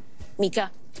alone.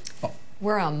 Mika?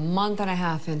 We're a month and a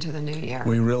half into the new year.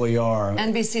 We really are.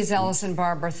 NBC's Ellison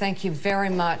Barber, thank you very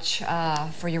much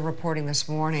for your reporting this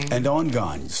morning. And on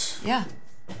guns. Yeah.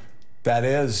 That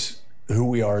is who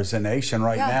we are as a nation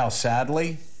right Yeah. now,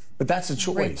 sadly. But that's a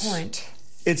choice. Great point.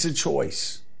 It's a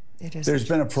choice. It is. There's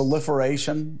been a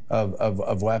proliferation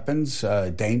of weapons,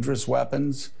 dangerous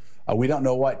weapons. We don't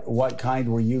know what kind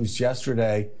were used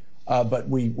yesterday, but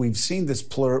we've seen this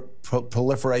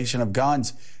proliferation of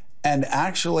guns. And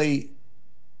actually,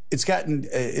 it's gotten,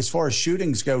 as far as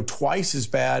shootings go, twice as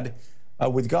bad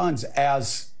with guns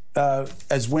as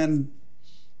when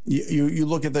you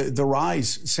look at the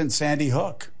rise since Sandy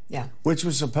Hook. Yeah. Which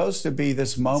was supposed to be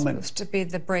this moment. Supposed to be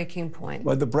the breaking point.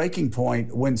 Well, the breaking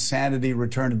point when sanity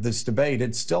returned to this debate.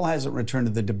 It still hasn't returned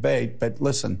to the debate, but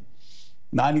listen,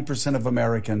 90% of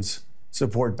Americans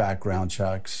support background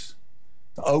checks.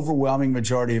 The overwhelming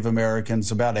majority of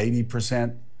Americans, about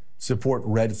 80%, support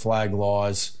red flag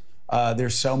laws.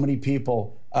 There's so many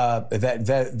people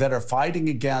that are fighting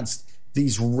against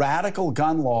these radical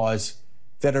gun laws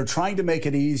that are trying to make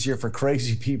it easier for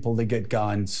crazy people to get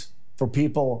guns, for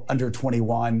people under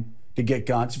 21 to get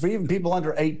guns, for even people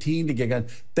under 18 to get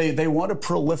guns. They want a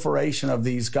proliferation of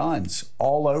these guns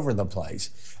all over the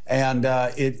place. And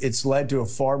it's led to a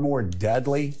far more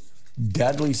deadly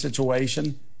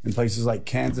situation in places like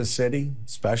Kansas City,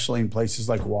 especially in places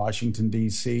like Washington,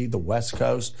 D.C., the West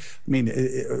Coast. I mean,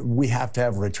 we have to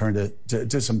have a return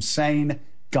to some sane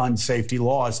gun safety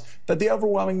laws that the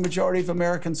overwhelming majority of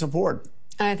Americans support.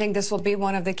 And I think this will be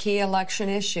one of the key election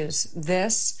issues.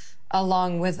 This,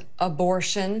 along with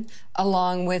abortion,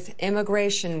 along with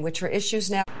immigration, which are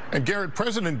issues now. And Garrett,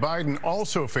 President Biden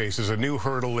also faces a new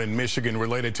hurdle in Michigan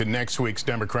related to next week's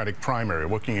Democratic primary.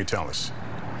 What can you tell us?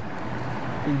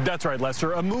 That's right,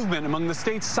 Lester. A movement among the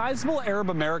state's sizable Arab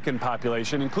American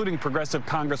population, including progressive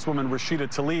Congresswoman Rashida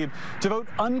Tlaib, to vote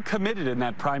uncommitted in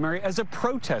that primary as a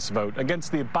protest vote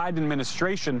against the Biden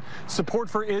administration support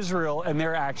for Israel and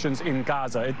their actions in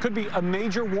Gaza. It could be a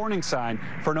major warning sign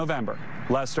for November.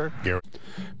 Lester?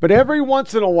 But every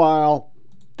once in a while,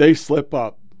 they slip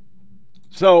up.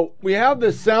 So we have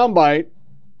this soundbite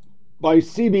by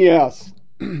CBS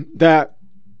that,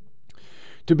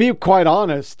 to be quite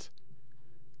honest,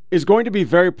 is going to be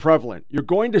very prevalent. You're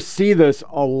going to see this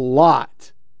a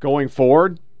lot going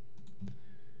forward.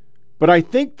 But I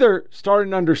think they're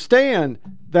starting to understand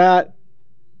that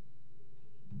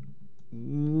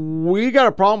we got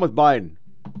a problem with Biden.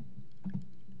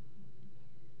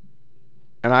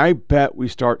 And I bet we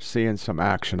start seeing some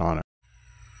action on it.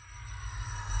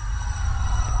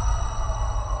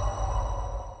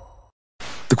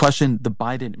 The question the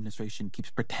Biden administration keeps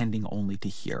pretending only to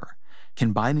hear: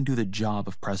 can Biden do the job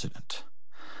of president?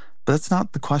 But that's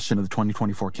not the question of the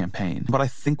 2024 campaign. What I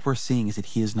think we're seeing is that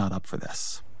he is not up for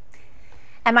this.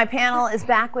 And my panel is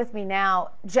back with me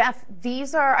now. Jeff,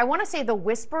 these are, I want to say the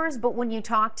whispers, but when you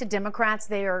talk to Democrats,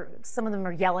 some of them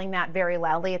are yelling that very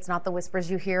loudly. It's not the whispers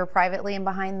you hear privately and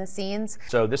behind the scenes.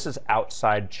 So this is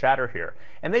outside chatter here.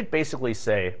 And they basically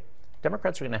say,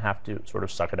 Democrats are going to have to sort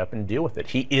of suck it up and deal with it.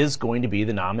 He is going to be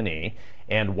the nominee,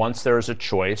 and once there is a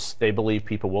choice, they believe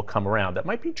people will come around. That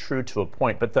might be true to a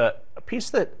point, but the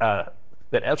piece that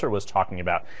Ezra was talking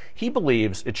about, he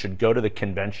believes it should go to the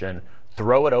convention,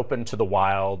 throw it open to the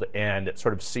wild, and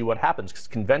sort of see what happens, because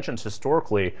conventions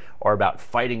historically are about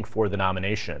fighting for the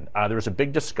nomination. There was a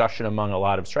big discussion among a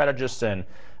lot of strategists and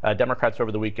Democrats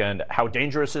over the weekend. How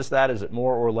dangerous is that? Is it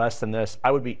more or less than this? I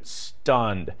would be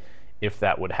stunned if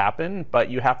that would happen, but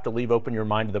you have to leave open your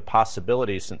mind to the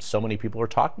possibilities since so many people are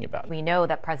talking about it. We know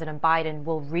that President Biden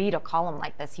will read a column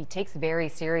like this. He takes very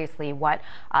seriously what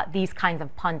these kinds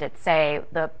of pundits say.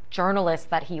 The journalists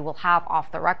that he will have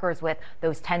off the records with,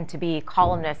 those tend to be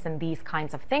columnists and these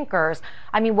kinds of thinkers.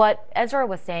 I mean, what Ezra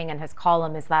was saying in his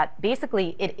column is that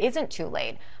basically it isn't too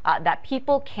late, that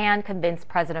people can convince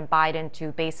President Biden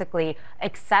to basically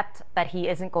accept that he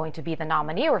isn't going to be the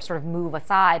nominee or sort of move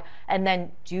aside and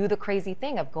then do the crazy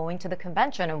thing of going to the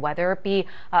convention, and whether it be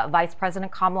Vice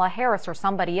President Kamala Harris or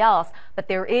somebody else, but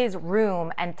there is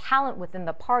room and talent within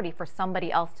the party for somebody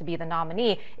else to be the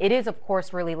nominee. It is, of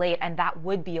course, really late, and that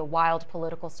would be a wild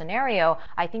political scenario.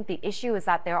 I think the issue is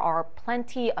that there are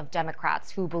plenty of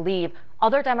Democrats who believe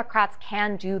other Democrats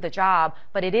can do the job,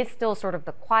 but it is still sort of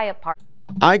the quiet part.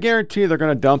 I guarantee they're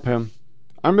going to dump him.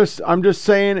 I'm just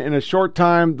saying, in a short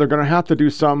time, they're going to have to do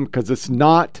something because it's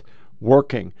not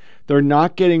working. They're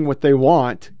not getting what they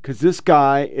want because this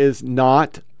guy is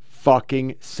not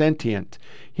fucking sentient.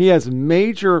 He has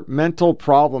major mental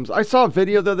problems. I saw a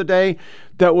video the other day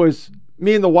that was,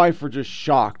 me and the wife were just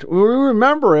shocked. We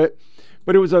remember it,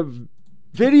 but it was a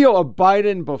video of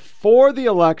Biden before the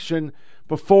election,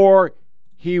 before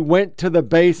he went to the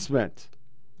basement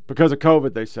because of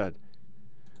COVID, they said.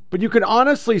 But you could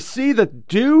honestly see the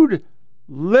dude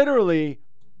literally,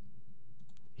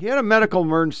 He had a medical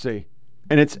emergency,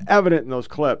 and it's evident in those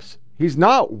clips. He's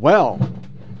not well.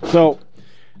 So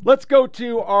let's go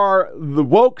to the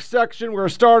woke section. We're going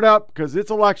to start up because it's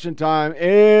election time.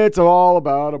 It's all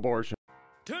about abortion.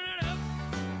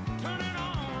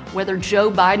 Whether Joe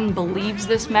Biden believes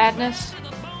this madness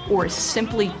or is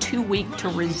simply too weak to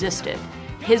resist it,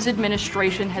 his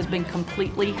administration has been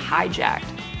completely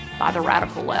hijacked by the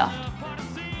radical left.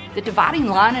 The dividing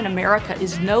line in America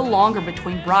is no longer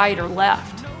between right or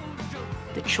left.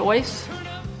 The choice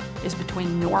is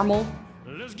between normal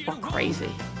or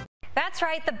crazy. That's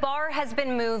right, the bar has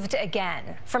been moved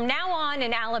again. From now on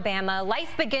in Alabama,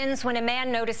 life begins when a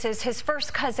man notices his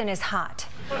first cousin is hot.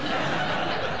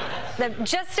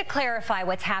 Just to clarify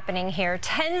what's happening here,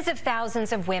 tens of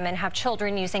thousands of women have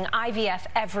children using IVF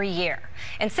every year.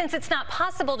 And since it's not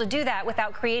possible to do that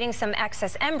without creating some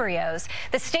excess embryos,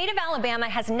 the state of Alabama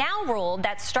has now ruled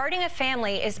that starting a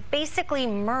family is basically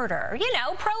murder. You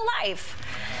know, pro-life.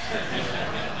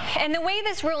 And the way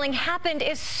this ruling happened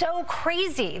is so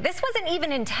crazy. This wasn't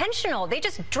even intentional. They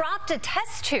just dropped a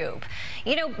test tube.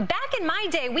 You know, back in my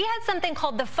day, we had something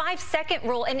called the 5-second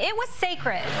rule, and it was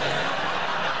sacred.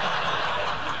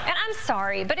 And I'm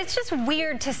sorry, but it's just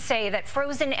weird to say that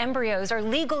frozen embryos are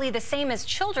legally the same as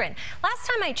children. Last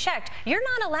time I checked, you're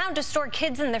not allowed to store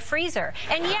kids in the freezer.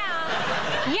 And yeah,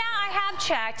 I have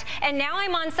checked, and now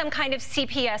I'm on some kind of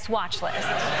CPS watch list.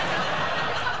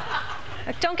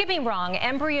 Don't get me wrong,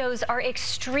 embryos are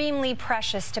extremely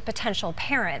precious to potential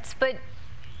parents, but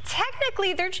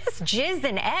technically they're just jizz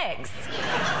and eggs.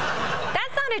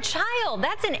 That's not a child,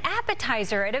 that's an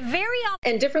appetizer at a very...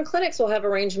 And different clinics will have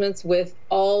arrangements with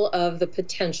all of the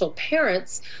potential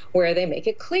parents where they make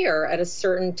it clear at a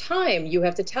certain time, you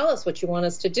have to tell us what you want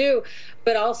us to do,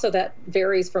 but also that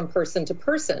varies from person to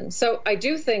person. So I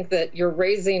do think that you're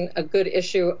raising a good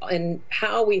issue in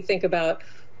how we think about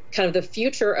kind of the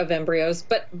future of embryos.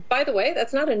 But by the way,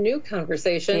 that's not a new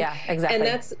conversation. Yeah, exactly. And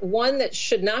that's one that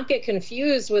should not get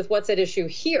confused with what's at issue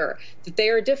here, that they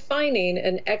are defining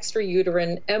an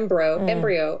extrauterine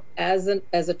embryo as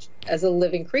a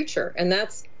living creature. And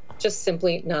that's just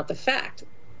simply not the fact.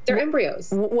 They're embryos.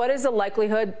 What is the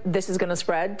likelihood this is going to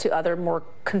spread to other more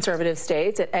conservative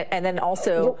states? And then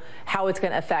also how it's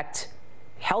going to affect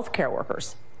healthcare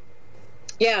workers?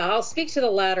 Yeah, I'll speak to the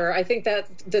latter. I think that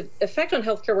the effect on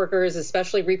healthcare workers,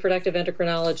 especially reproductive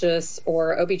endocrinologists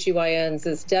or OBGYNs,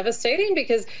 is devastating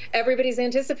because everybody's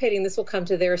anticipating this will come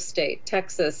to their state,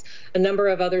 Texas, a number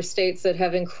of other states that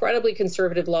have incredibly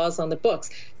conservative laws on the books.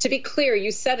 To be clear,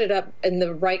 you set it up in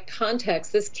the right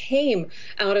context. This came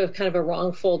out of kind of a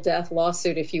wrongful death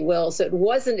lawsuit, if you will. So it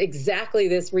wasn't exactly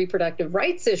this reproductive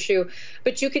rights issue,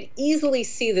 but you could easily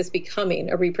see this becoming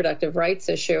a reproductive rights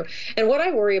issue. And what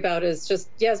I worry about is just,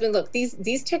 Yasmin, look,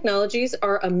 these technologies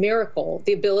are a miracle.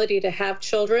 The ability to have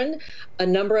children, a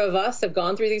number of us have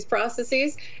gone through these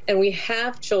processes, and we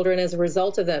have children as a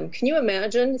result of them. Can you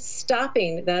imagine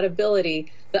stopping that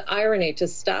ability, the irony to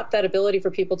stop that ability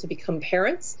for people to become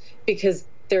parents because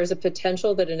there's a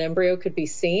potential that an embryo could be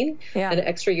seen, an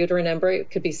extrauterine embryo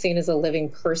could be seen as a living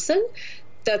person?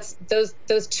 That's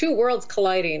those two worlds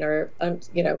colliding are,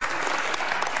 you know.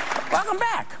 Welcome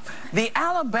back. The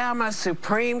Alabama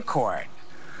Supreme Court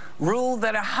ruled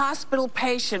that a hospital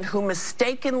patient who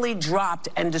mistakenly dropped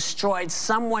and destroyed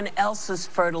someone else's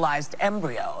fertilized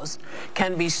embryos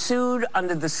can be sued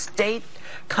under the state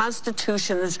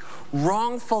constitution's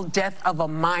Wrongful Death of a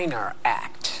Minor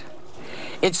Act.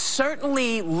 It's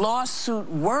certainly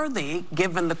lawsuit-worthy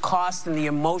given the cost and the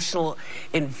emotional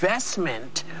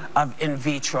investment of in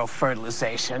vitro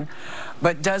fertilization,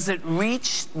 but does it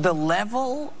reach the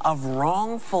level of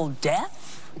wrongful death?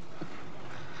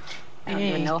 I don't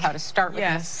even know how to start with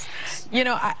this. You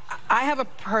know, I have a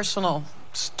personal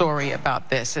story about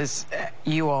this, as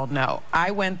you all know.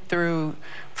 I went through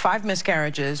 5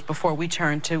 miscarriages before we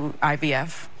turned to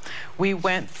IVF. We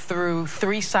went through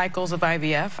 3 cycles of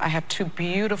IVF. I have 2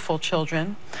 beautiful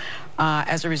children.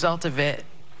 As a result of it,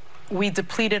 we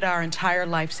depleted our entire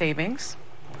life savings.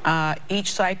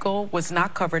 Each cycle was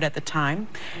not covered at the time.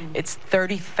 It's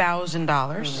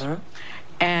 $30,000.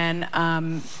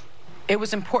 And it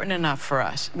was important enough for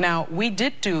us. Now, we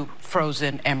did do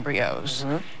frozen embryos,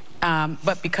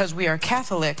 but because we are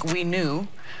Catholic, we knew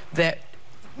that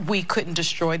we couldn't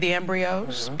destroy the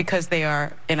embryos because they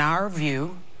are, in our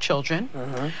view, children,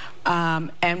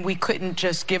 and we couldn't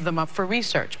just give them up for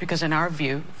research because, in our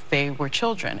view, they were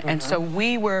children. And so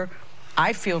we were,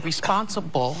 I feel,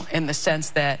 responsible in the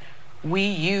sense that we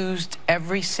used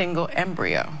every single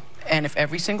embryo. And if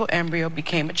every single embryo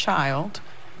became a child,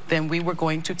 then we were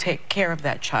going to take care of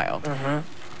that child.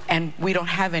 And we don't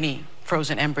have any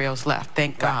frozen embryos left,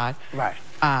 thank God.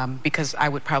 because I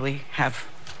would probably have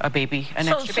an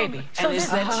extra baby. And is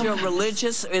that your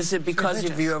religious? Is it because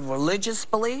of your religious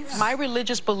beliefs? My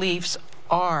religious beliefs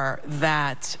are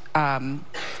that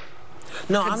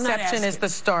conception is the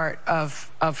start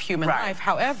of human life.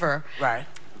 However,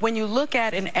 when you look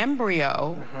at an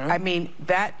embryo, I mean,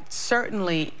 that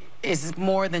certainly is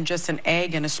more than just an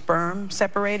egg and a sperm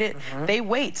separated. They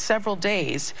wait several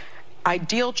days.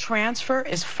 Ideal transfer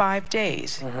is 5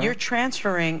 days. You're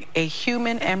transferring a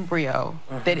human embryo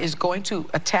that is going to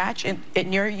attach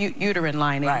in your uterine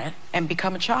lining and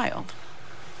become a child.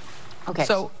 Okay.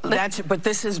 So but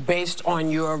this is based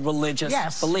on your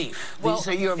religious belief. These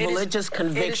are your religious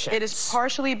convictions. It is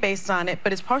partially based on it,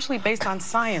 but it's partially based on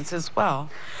science as well.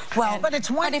 Well, but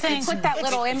it's one thing. But if you put that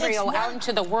little embryo out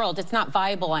into the world, it's not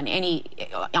viable on any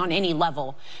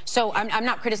level. So I'm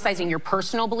not criticizing your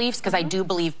personal beliefs, because I do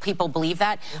believe people believe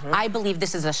that. I believe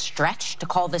this is a stretch to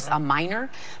call this a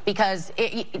minor, because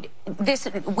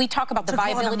we talk about the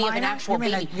viability of an actual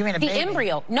baby. You mean a the baby?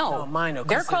 Embryo, no. Minor.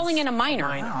 They're calling it a minor.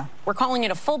 Wow. We're calling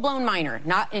it a full-blown minor,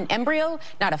 not an embryo,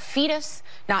 not a fetus,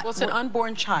 not... Well, it's an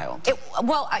unborn child.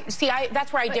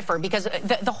 That's where I differ, because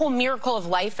the whole miracle of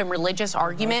life and religious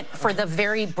argument for the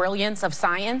very brilliance of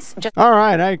science... All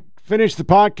right, I finished the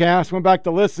podcast, went back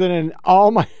to listen, and all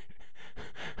my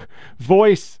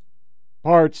voice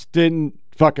parts didn't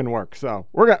fucking work. So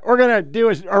we're gonna do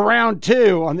a round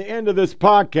 2 on the end of this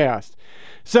podcast.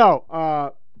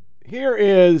 So here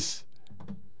is...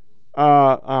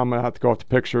 I'm going to have to go off the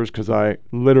pictures because I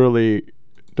literally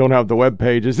don't have the web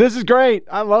pages. This is great.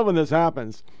 I love when this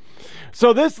happens.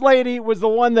 So this lady was the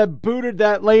one that booted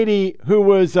that lady who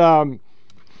was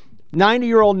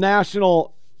 90-year-old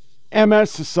National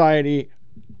MS Society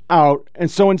out.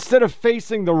 And so instead of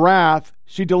facing the wrath,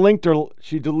 she deleted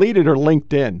her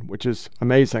LinkedIn, which is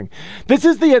amazing. This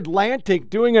is The Atlantic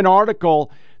doing an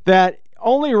article that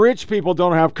only rich people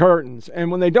don't have curtains. And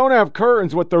when they don't have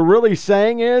curtains, what they're really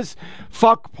saying is,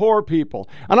 fuck poor people.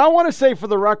 And I want to say for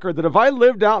the record that if I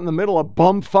lived out in the middle of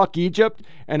bumfuck Egypt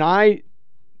and I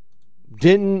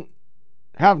didn't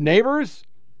have neighbors,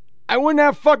 I wouldn't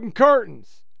have fucking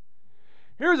curtains.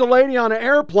 Here's a lady on an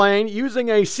airplane using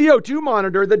a CO2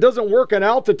 monitor that doesn't work at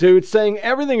altitude, saying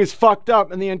everything is fucked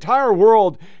up, and the entire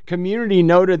world community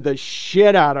noted the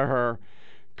shit out of her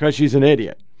because she's an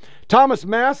idiot. Thomas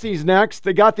Massey's next.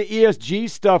 They got the ESG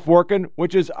stuff working,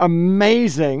 which is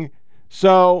amazing.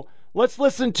 So let's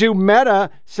listen to Meta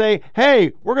say,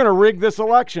 hey, we're going to rig this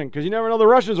election because you never know, the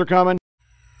Russians are coming.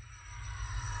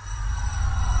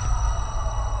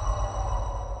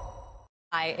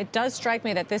 It does strike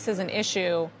me that this is an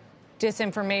issue,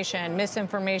 disinformation,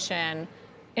 misinformation,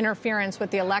 interference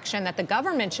with the election, that the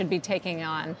government should be taking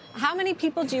on. How many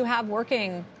people do you have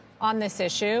working on this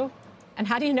issue, and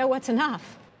how do you know what's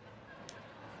enough?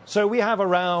 So we have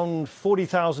around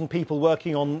 40,000 people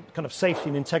working on kind of safety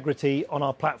and integrity on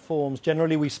our platforms.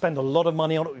 Generally, we spend a lot of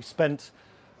money on it. We've spent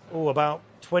about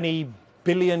 $20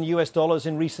 billion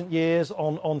in recent years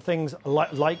on things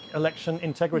like election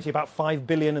integrity, about $5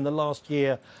 billion in the last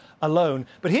year alone.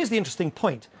 But here's the interesting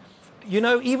point. You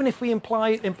know, even if we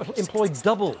employ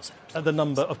double the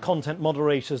number of content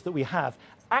moderators that we have,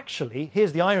 actually,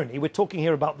 here's the irony. We're talking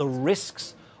here about the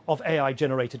risks of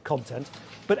AI-generated content,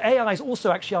 but AI is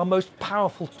also actually our most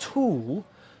powerful tool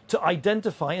to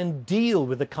identify and deal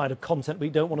with the kind of content we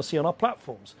don't want to see on our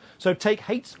platforms. So take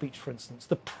hate speech, for instance.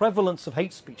 The prevalence of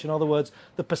hate speech, in other words,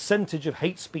 the percentage of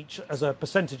hate speech as a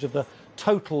percentage of the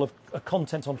total of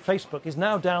content on Facebook, is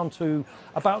now down to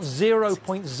about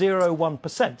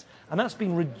 0.01%. And that's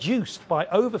been reduced by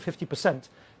over 50%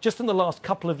 just in the last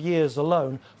couple of years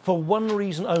alone, for one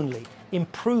reason only: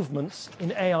 improvements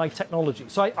in AI technology.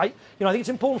 So I think it's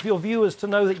important for your viewers to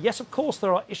know that, yes, of course,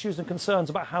 there are issues and concerns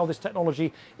about how this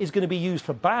technology is going to be used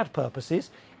for bad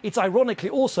purposes. It's ironically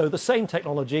also the same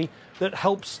technology that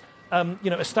helps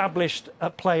established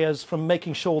players from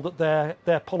making sure that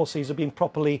their policies are being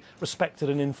properly respected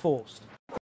and enforced.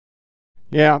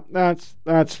 Yeah,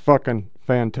 that's fucking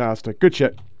fantastic. Good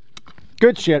shit.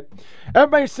 Good shit.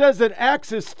 Everybody says that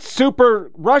X is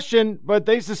super Russian, but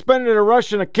they suspended a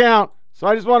Russian account. So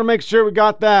I just want to make sure we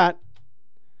got that.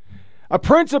 A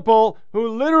principal who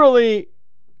literally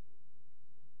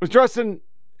was dressing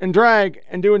in drag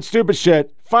and doing stupid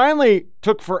shit finally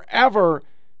took forever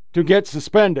to get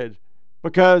suspended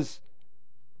because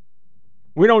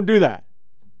we don't do that.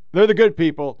 They're the good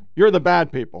people. You're the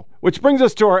bad people. Which brings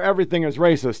us to our Everything is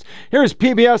Racist. Here's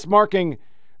PBS marking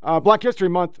Black History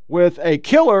Month with a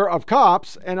killer of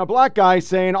cops and a black guy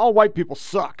saying all white people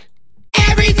suck.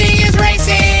 Everything is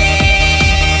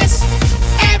racist.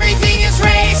 Everything is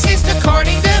racist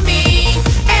according to me.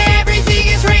 Everything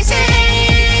is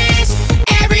racist.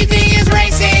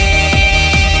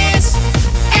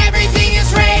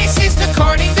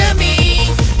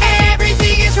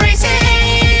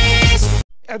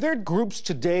 Are there groups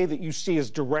today that you see as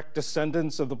direct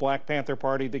descendants of the Black Panther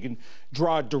Party that can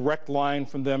draw a direct line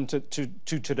from them to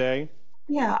today?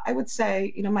 Yeah, I would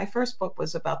say, my first book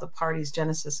was about the party's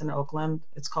genesis in Oakland.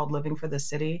 It's called Living for the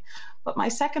City. But my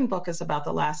second book is about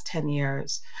the last 10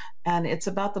 years. And it's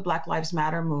about the Black Lives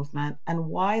Matter movement and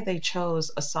why they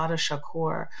chose Assata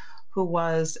Shakur, who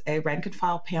was a rank and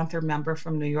file Panther member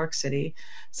from New York City.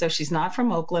 So she's not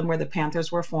from Oakland, where the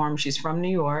Panthers were formed. She's from New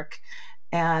York.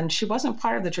 And she wasn't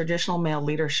part of the traditional male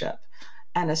leadership.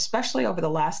 And especially over the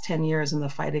last 10 years in the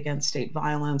fight against state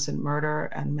violence and murder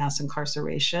and mass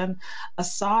incarceration,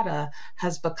 Assata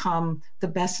has become the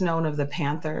best known of the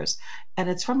Panthers. And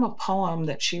it's from a poem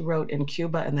that she wrote in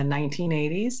Cuba in the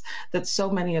 1980s that so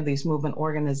many of these movement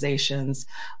organizations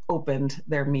opened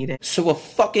their meetings. So a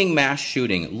fucking mass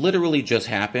shooting literally just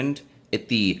happened at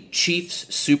the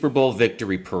Chiefs Super Bowl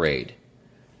victory parade.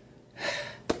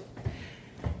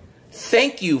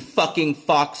 Thank you, fucking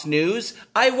Fox News.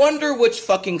 I wonder which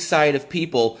fucking side of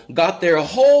people got their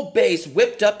whole base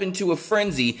whipped up into a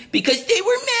frenzy because they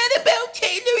were mad about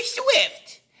Taylor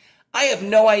Swift. I have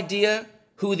no idea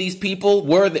who these people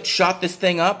were that shot this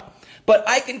thing up, but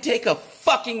I can take a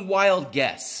fucking wild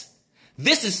guess.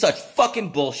 This is such fucking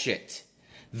bullshit.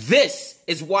 This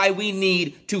is why we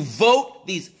need to vote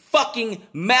these fucking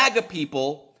MAGA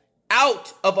people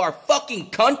out of our fucking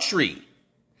country.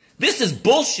 This is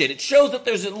bullshit. It shows that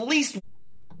there's at least...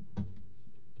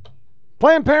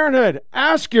 Planned Parenthood,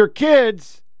 ask your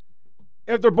kids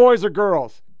if they're boys or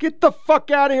girls. Get the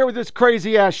fuck out of here with this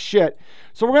crazy ass shit.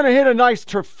 So we're going to hit a nice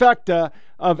trifecta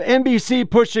of NBC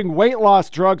pushing weight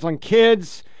loss drugs on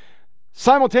kids.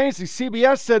 Simultaneously,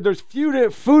 CBS said there's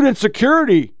food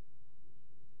insecurity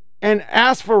and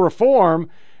asked for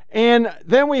reform. And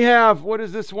then we have, what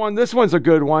is this one? This one's a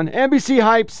good one. NBC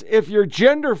hypes, if you're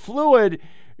gender fluid,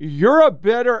 you're a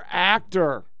better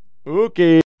actor.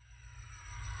 Okay.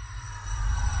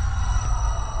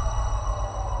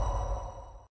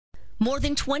 More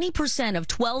than 20% of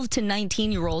 12 to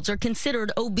 19-year-olds are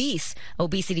considered obese.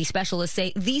 Obesity specialists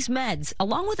say these meds,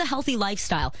 along with a healthy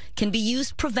lifestyle, can be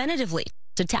used preventatively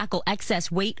to tackle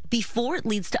excess weight before it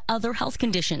leads to other health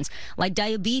conditions like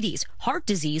diabetes, heart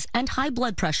disease, and high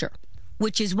blood pressure.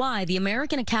 Which is why the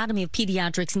American Academy of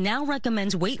Pediatrics now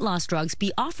recommends weight loss drugs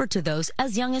be offered to those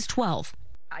as young as 12.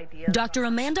 Dr.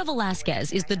 Amanda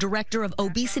Velasquez is the director of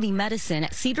obesity medicine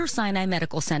at Cedars-Sinai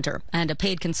Medical Center and a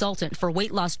paid consultant for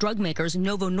weight loss drug makers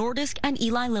Novo Nordisk and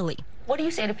Eli Lilly. What do you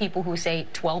say to people who say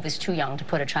 12 is too young to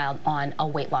put a child on a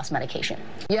weight loss medication?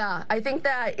 Yeah, I think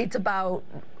that it's about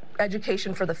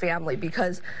education for the family,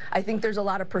 because I think there's a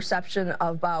lot of perception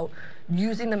about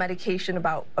using the medication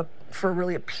for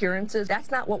really appearances.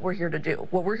 That's not what we're here to do.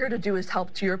 What we're here to do is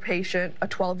help to your patient, a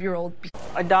 12-year-old.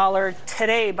 $1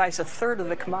 today buys a third of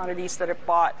the commodities that it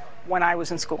bought when I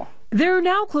was in school. There are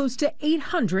now close to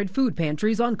 800 food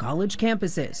pantries on college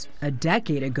campuses. A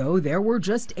decade ago, there were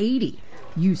just 80.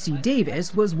 UC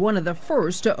Davis was one of the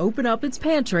first to open up its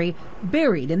pantry,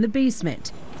 buried in the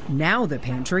basement. Now the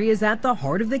pantry is at the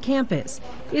heart of the campus.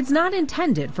 It's not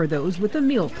intended for those with a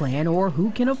meal plan or who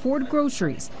can afford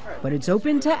groceries, but it's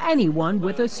open to anyone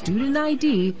with a student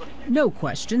ID, no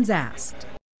questions asked.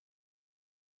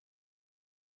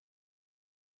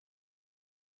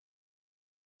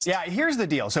 Yeah, here's the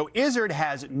deal. So Izzard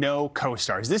has no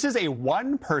co-stars. This is a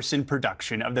one-person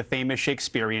production of the famous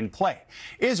Shakespearean play.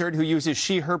 Izzard, who uses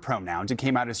she, her pronouns and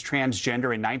came out as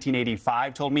transgender in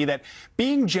 1985, told me that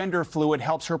being gender fluid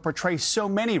helps her portray so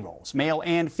many roles, male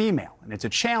and female. And it's a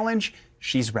challenge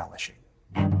she's relishing.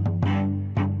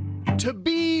 To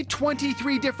be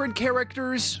 23 different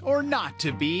characters or not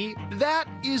to be, that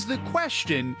is the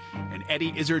question. And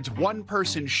Eddie Izzard's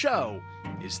one-person show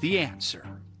is the answer.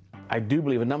 I do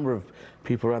believe a number of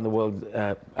people around the world,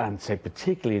 and say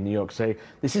particularly in New York, say,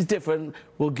 this is different,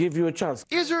 we'll give you a chance.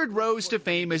 Izzard rose to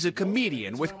fame as a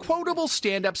comedian with quotable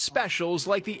stand-up specials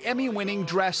like the Emmy-winning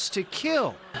Dress to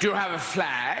Kill. Do you have a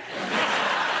flag?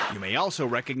 You may also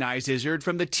recognize Izzard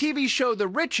from the TV show The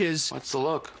Riches. What's the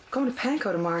look? Going to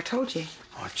Panko tomorrow, I told you.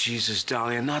 Oh, Jesus,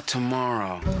 Dahlia, not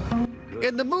tomorrow.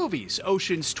 In the movies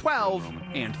Ocean's 12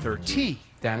 and 13.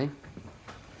 Danny,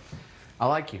 I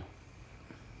like you.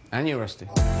 And you, Rusty.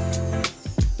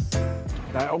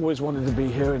 I always wanted to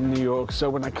be here in New York, so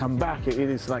when I come back, it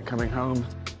is like coming home.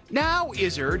 Now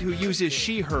Izzard, who uses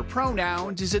she, her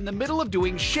pronouns, is in the middle of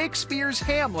doing Shakespeare's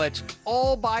Hamlet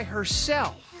all by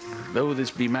herself. Though this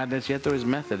be madness, yet there is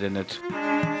method in it.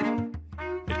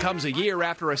 It comes a year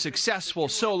after a successful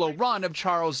solo run of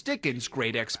Charles Dickens'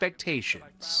 Great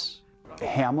Expectations.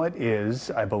 Hamlet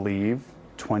is, I believe,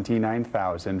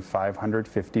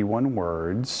 29,551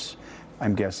 words.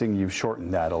 I'm guessing you've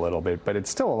shortened that a little bit, but it's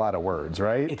still a lot of words,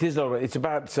 right? It is. It's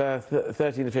about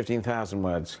 13 to 15,000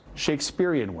 words.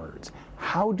 Shakespearean words.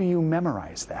 How do you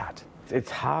memorize that? It's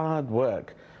hard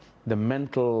work. The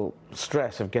mental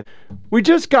stress of getting... We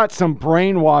just got some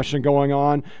brainwashing going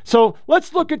on. So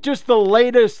let's look at just the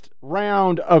latest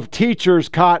round of teachers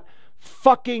caught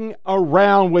fucking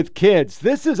around with kids.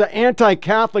 This is an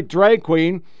anti-Catholic drag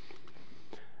queen.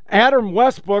 Adam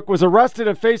Westbrook was arrested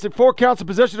and facing 4 counts of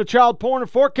possession of child porn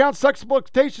and 4 counts of sexual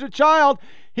exploitation of child.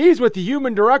 He's with the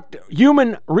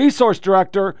human resource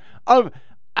director of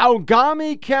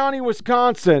Algamy County,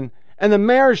 Wisconsin, and the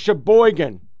mayor is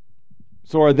Sheboygan.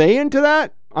 So are they into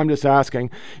that? I'm just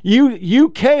asking.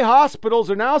 UK hospitals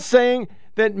are now saying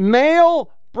that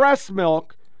male breast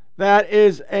milk, that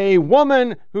is a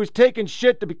woman who's taken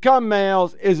shit to become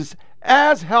males, is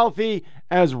as healthy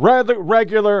as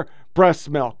regular breast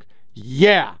milk.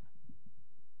 Yeah.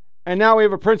 And now we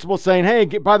have a principal saying, hey,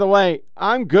 by the way,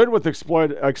 I'm good with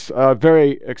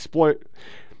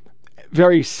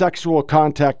very sexual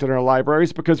contact in our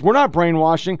libraries because we're not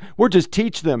brainwashing. We're just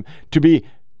teach them to be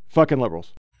fucking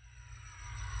liberals.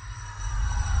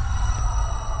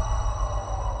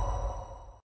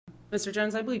 Mr.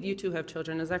 Jones, I believe you two have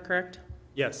children. Is that correct?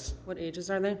 Yes. What ages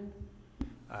are they?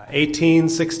 18,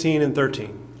 16, and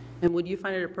 13. And would you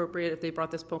find it appropriate if they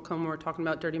brought this book home and were talking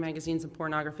about dirty magazines and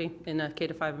pornography in a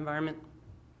K-5 environment?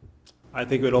 I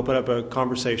think it would open up a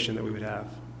conversation that we would have.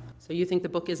 So you think the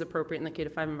book is appropriate in the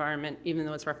K-5 environment, even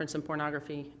though it's referenced in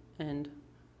pornography and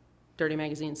dirty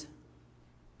magazines?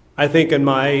 I think in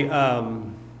my,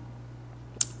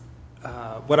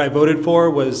 what I voted for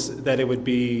was that it would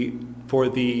be for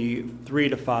the 3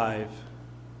 to 5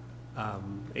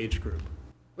 age group.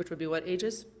 Which would be what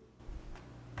ages?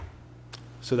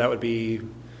 So that would be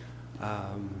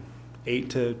 8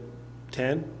 to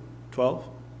 10, 12.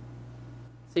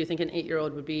 So you think an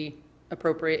 8-year-old would be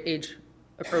appropriate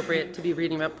to be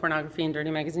reading about pornography and dirty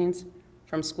magazines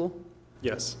from school?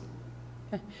 Yes.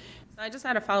 Okay. So I just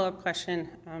had a follow-up question,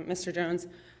 Mr. Jones,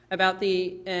 about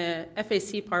the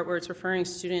FAC part where it's referring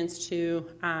students to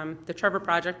the Trevor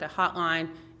Project, a hotline,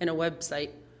 and a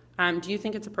website. Do you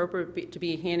think it's appropriate to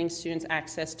be handing students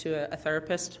access to a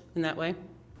therapist in that way?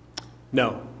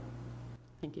 No.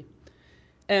 Thank you.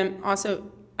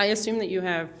 Also, I assume that you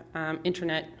have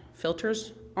internet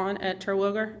filters on at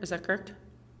Terwilliger. Is that correct?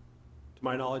 To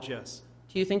my knowledge, yes.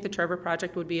 Do you think the Trevor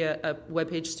Project would be a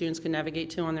webpage students can navigate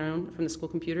to on their own from the school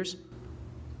computers?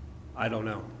 I don't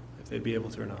know if they'd be able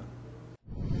to or not.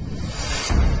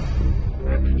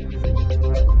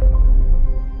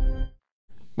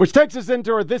 Which takes us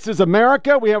into our This Is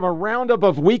America. We have a roundup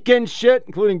of weekend shit,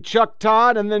 including Chuck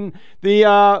Todd, and then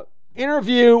the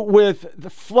interview with the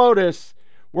FLOTUS.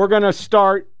 We're going to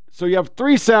start. So you have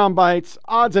 3 sound bites,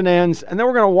 odds and ends, and then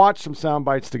we're going to watch some sound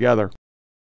bites together.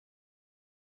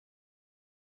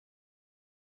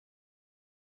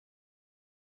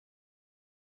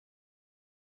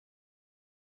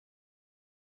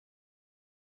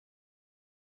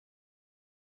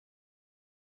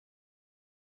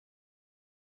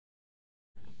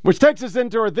 Which takes us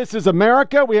into our This Is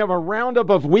America. We have a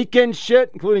roundup of weekend shit,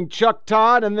 including Chuck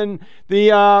Todd, and then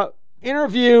the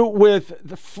interview with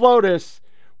the FLOTUS.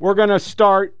 We're going to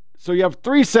start. So you have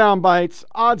 3 sound bites,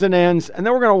 odds and ends, and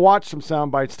then we're going to watch some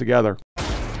sound bites together.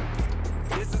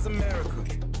 This is America.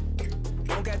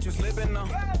 Don't catch you slipping now.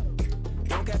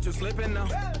 Don't catch you slipping now.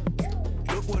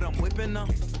 Look what I'm whipping now.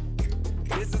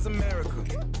 This is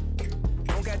America.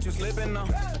 Don't catch you slipping now.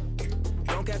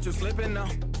 Don't catch you slipping now.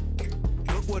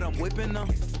 Look what I'm whipping now.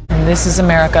 This is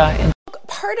America.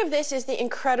 Part of this is the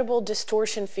incredible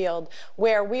distortion field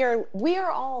where we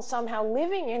are all somehow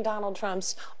living in Donald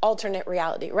Trump's alternate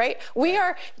reality, right? We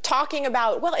are talking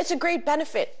about, well, it's a great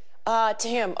benefit to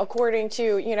him, according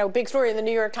to, big story in the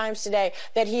New York Times today,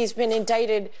 that he's been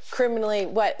indicted criminally,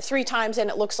 3 times, and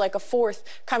it looks like a 4th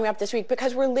coming up this week,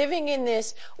 because we're living in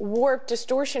this warped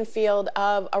distortion field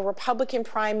of a Republican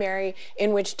primary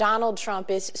in which Donald Trump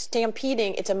is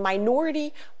stampeding. It's a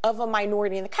minority of a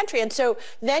minority in the country. And so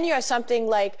then you have something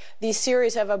like the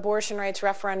series of abortion rights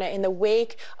referenda in the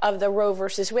wake of the Roe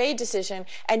versus Wade decision.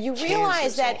 And you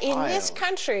realize that in this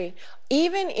country,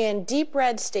 even in deep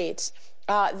red states,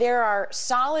 there are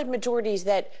solid majorities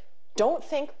that don't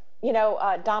think,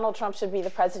 Donald Trump should be the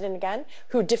president again,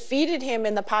 who defeated him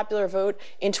in the popular vote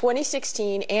in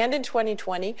 2016 and in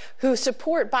 2020, who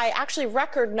support by actually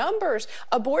record numbers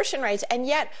abortion rights. And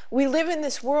yet we live in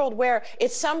this world where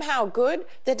it's somehow good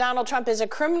that Donald Trump is a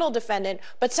criminal defendant,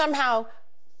 but somehow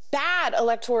bad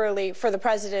electorally for the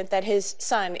president that his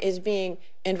son is being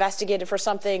investigated for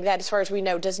something that, as far as we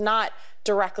know, does not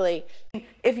directly.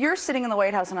 If you're sitting in the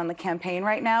White House and on the campaign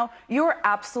right now, you're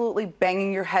absolutely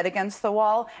banging your head against the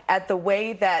wall at the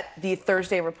way that the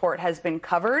Thursday report has been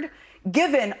covered,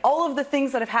 given all of the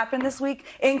things that have happened this week,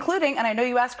 including, and I know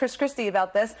you asked Chris Christie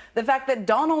about this, the fact that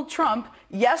Donald Trump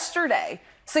yesterday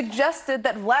suggested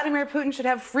that Vladimir Putin should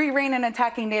have free rein in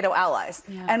attacking NATO allies.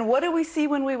 Yeah. And what do we see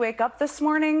when we wake up this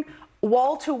morning?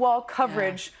 Wall-to-wall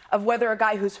coverage of whether a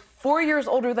guy who's 4 years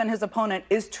older than his opponent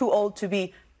is too old to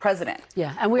be president.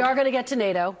 Yeah, and we are going to get to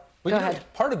NATO. Well, Go ahead.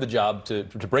 Part of the job to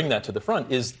bring that to the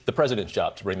front is the president's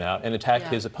job to bring that out and attack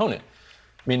his opponent.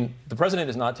 I mean, the president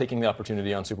is not taking the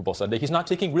opportunity on Super Bowl Sunday. He's not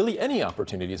taking really any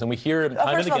opportunities, and we hear him time and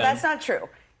again. First of all, that's not true.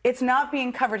 It's not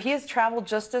being covered. He has traveled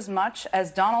just as much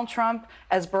as Donald Trump,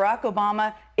 as Barack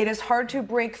Obama. It is hard to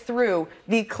break through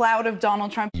the cloud of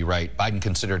Donald Trump. You write, Biden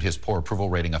considered his poor approval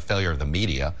rating a failure of the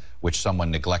media, which someone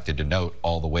neglected to note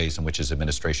all the ways in which his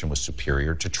administration was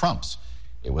superior to Trump's.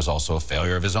 It was also a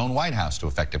failure of his own White House to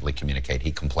effectively communicate.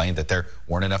 He complained that there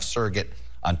weren't enough surrogate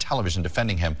on television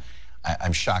defending him.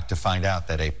 I'm shocked to find out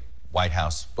that a White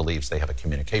House believes they have a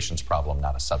communications problem,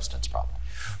 not a substance problem.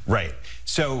 Right.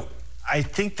 So I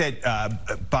think that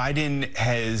Biden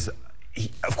has,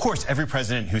 of course, every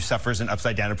president who suffers an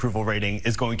upside-down approval rating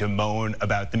is going to moan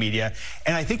about the media.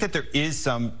 And I think that there is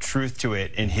some truth to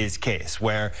it in his case,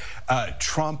 where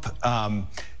Trump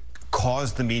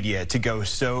caused the media to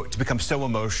become so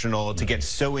emotional, to get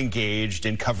so engaged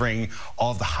in covering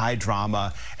all of the high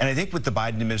drama. And I think with the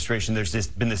Biden administration, there's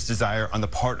been this desire on the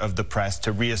part of the press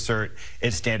to reassert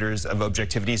its standards of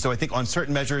objectivity. So I think on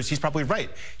certain measures, he's probably right.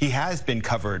 He has been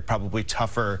covered probably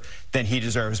tougher than he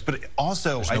deserves. But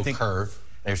also, there's no curve.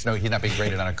 He's not being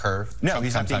graded on a curve. No,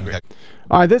 he's not being graded.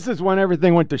 All right, this is when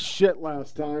everything went to shit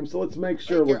last time, so let's make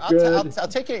sure we're good. I'll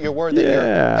take you at your word that you're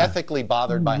ethically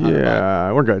bothered by Hunter Biden.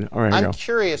 Yeah, we're good. All right, I'm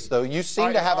curious, though. You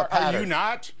seem to have a pattern. Are you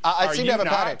not? I seem to have a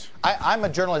pattern. I'm a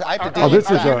journalist. I have to deal with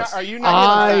facts.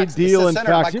 I deal in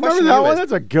facts. You remember that one?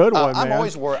 That's a good one, man. I'm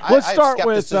always worried. Let's start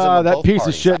with that piece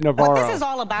of shit Navarro. What this is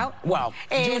all about,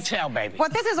 do tell, baby.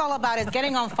 What this is all about is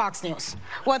getting on Fox News.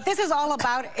 What this is all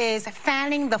about is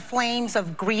fanning the flames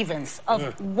of grievance,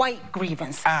 of white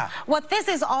grievance. What this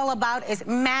is all about is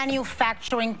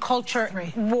manufacturing culture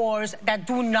wars that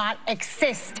do not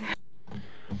exist.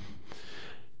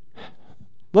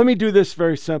 Let me do this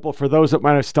very simple for those that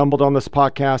might have stumbled on this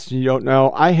podcast and you don't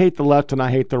know. I hate the left and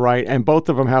I hate the right, and both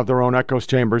of them have their own echo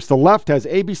chambers. The left has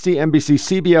ABC,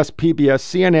 NBC, CBS, PBS,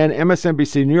 CNN,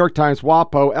 MSNBC, New York Times,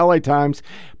 WAPO, LA Times,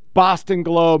 Boston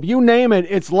Globe, you name it,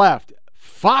 it's left.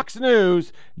 Fox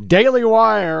News, Daily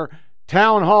Wire,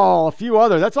 Town Hall, a few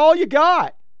others. That's all you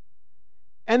got.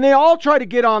 And they all try to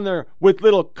get on there with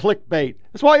little clickbait.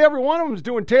 That's why every one of them is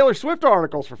doing Taylor Swift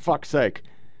articles, for fuck's sake.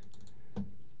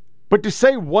 But to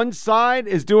say one side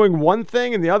is doing one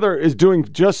thing and the other is doing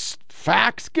just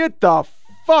facts, get the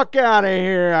fuck out of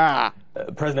here.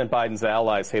 President Biden's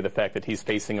allies say the fact that he's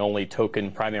facing only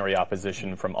token primary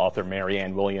opposition from author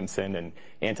Marianne Williamson and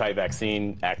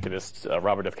anti-vaccine activist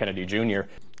Robert F. Kennedy Jr.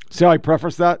 See how I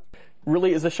preface that?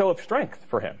 Really is a show of strength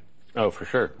for him. Oh, for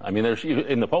sure. I mean,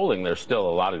 in the polling, there's still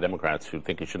a lot of Democrats who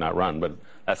think he should not run, but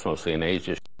that's mostly an age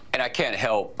issue. And I can't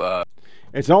help.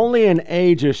 It's only an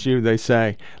age issue, they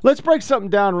say. Let's break something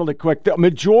down really quick. The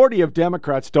majority of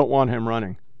Democrats don't want him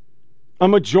running. A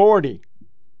majority.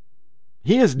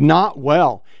 He is not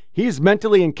well. He's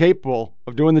mentally incapable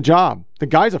of doing the job. The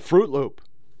guy's a Fruit Loop.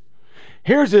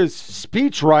 Here's his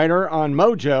speechwriter on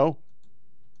Mojo.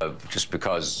 Just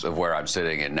because of where I'm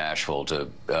sitting in Nashville to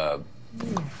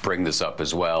bring this up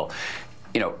as well.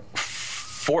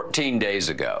 14 days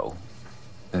ago,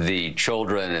 the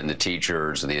children and the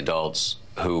teachers and the adults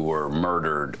who were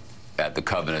murdered at the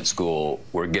Covenant School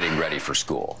were getting ready for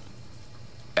school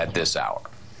at this hour.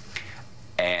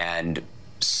 And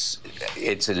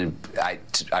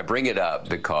I bring it up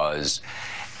because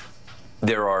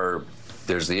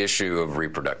there's the issue of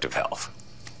reproductive health.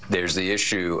 There's the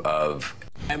issue of...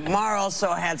 And Mar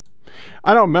also had...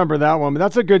 I don't remember that one, but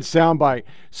that's a good soundbite.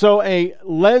 So a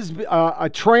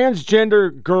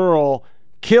transgender girl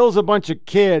kills a bunch of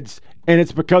kids, and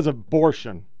it's because of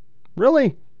abortion.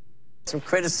 Really? Some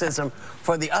criticism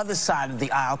for the other side of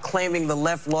the aisle, claiming the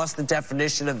left lost the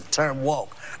definition of the term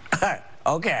woke.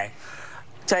 Okay,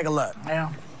 take a look.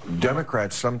 Yeah.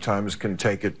 Democrats sometimes can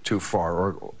take it too far,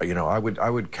 or I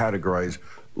would categorize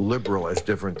liberal as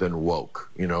different than woke.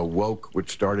 Woke,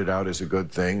 which started out as a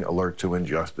good thing, alert to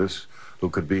injustice, who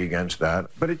could be against that,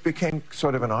 but it became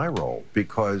sort of an eye roll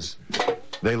because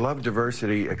they love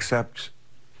diversity except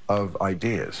of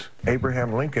ideas.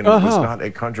 Abraham Lincoln was not a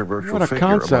controversial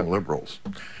figure among liberals.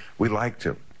 We liked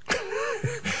him.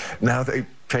 Now they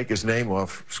take his name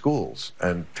off schools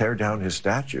and tear down his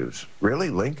statues. Really?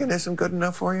 Lincoln isn't good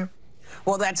enough for you?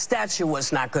 Well, that statue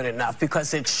was not good enough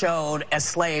because it showed a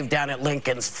slave down at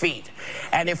Lincoln's feet.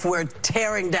 And if we're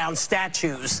tearing down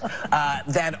statues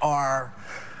that are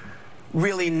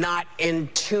really not in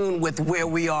tune with where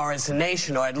we are as a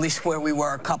nation, or at least where we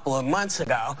were a couple of months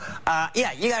ago,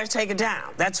 yeah, you got to take it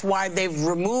down. That's why they've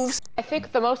removed. I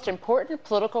think the most important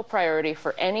political priority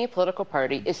for any political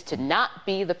party is to not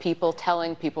be the people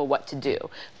telling people what to do.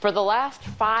 For the last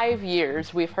 5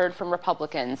 years, we've heard from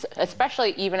Republicans,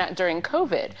 especially even during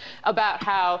COVID, about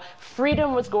how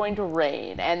freedom was going to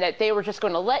reign and that they were just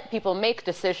going to let people make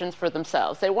decisions for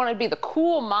themselves. They wanted to be the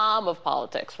cool mom of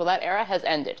politics. Well, that era has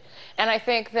ended. And I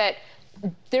think that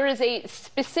there is a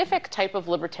specific type of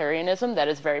libertarianism that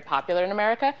is very popular in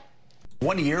America.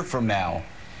 1 year from now,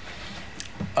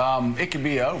 it could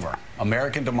be over.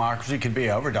 American democracy could be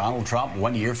over. Donald Trump,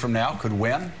 1 year from now, could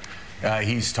win.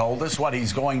 He's told us what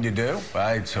he's going to do.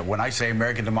 So when I say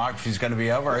American democracy is going to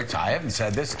be over, I haven't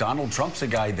said this. Donald Trump's the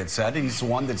guy that said it. He's the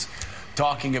one that's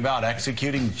talking about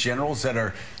executing generals that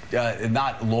are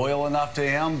not loyal enough to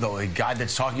him, the guy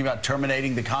that's talking about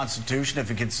terminating the Constitution if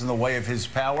it gets in the way of his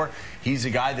power. He's the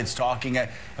guy that's talking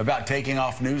about taking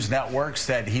off news networks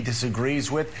that he disagrees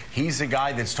with. He's the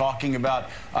guy that's talking about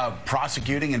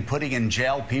prosecuting and putting in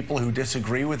jail people who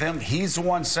disagree with him. He's the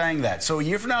one saying that. So a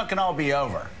year from now, it can all be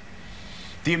over.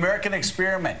 The American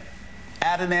experiment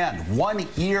at an end, 1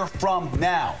 year from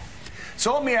now.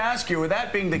 So let me ask you, with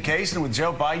that being the case and with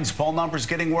Joe Biden's poll numbers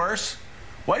getting worse,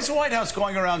 why is the White House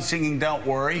going around singing "Don't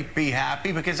worry, be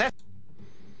happy"? Because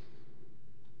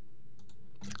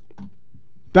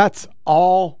that's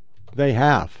all they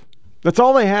have. That's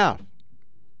all they have.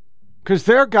 Because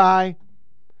their guy,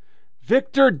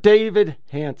 Victor David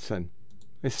Hansen,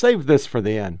 they saved this for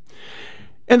the end.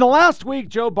 In the last week,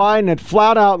 Joe Biden had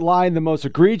flat out lied in the most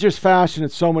egregious fashion in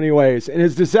so many ways. In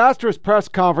his disastrous press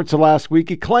conference of last week,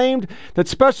 he claimed that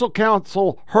special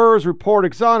counsel Hur's report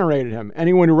exonerated him.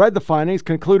 Anyone who read the findings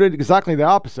concluded exactly the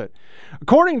opposite.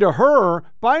 According to Hur,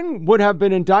 Biden would have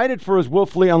been indicted for his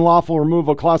willfully unlawful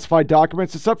removal of classified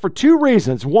documents except for two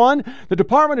reasons. One, the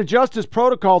Department of Justice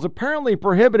protocols apparently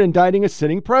prohibit indicting a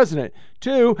sitting president.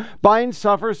 Two, Biden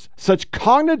suffers such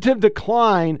cognitive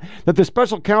decline that the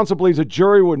special counsel believes a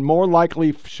jury would more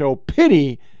likely show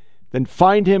pity than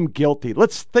find him guilty.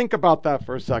 Let's think about that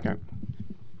for a second.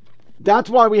 That's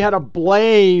why we had a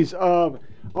blaze of,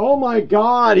 oh my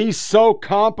God, he's so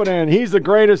competent. He's the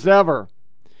greatest ever.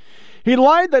 He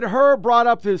lied that Hur brought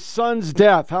up his son's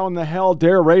death. How in the hell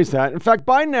dare raise that? In fact,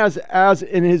 Biden, as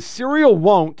in his serial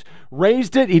wont,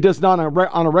 raised it. He does not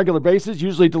on a regular basis,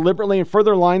 usually deliberately, and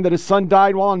further lying that his son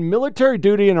died while on military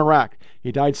duty in Iraq.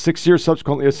 He died 6 years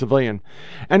subsequently a civilian.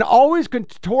 And always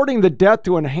contorting the death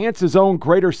to enhance his own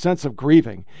greater sense of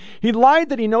grieving. He lied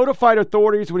that he notified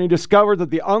authorities when he discovered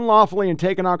that the unlawfully and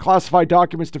taken out classified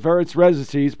documents to various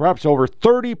residencies, perhaps over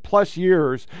 30 plus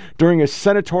years during his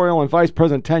senatorial and vice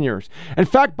president tenures. In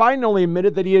fact, Biden only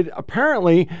admitted that he had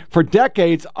apparently, for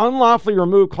decades, unlawfully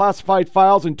removed classified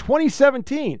files in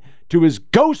 2017 to his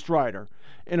ghostwriter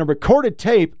in a recorded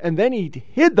tape, and then he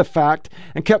hid the fact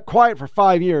and kept quiet for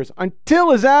 5 years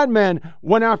until his ad men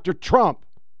went after Trump.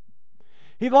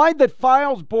 He lied that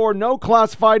files bore no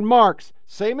classified marks.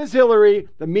 Same as Hillary,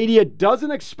 the media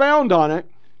doesn't expound on it,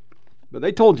 but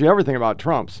they told you everything about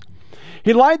Trump's.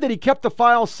 He lied that he kept the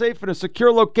files safe in a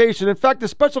secure location. In fact, the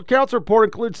special counsel report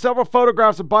includes several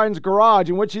photographs of Biden's garage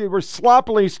in which they were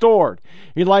sloppily stored.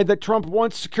 He lied that Trump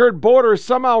once secured border is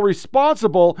somehow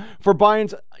responsible for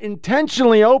Biden's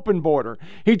intentionally open border.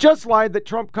 He just lied that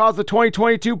Trump caused the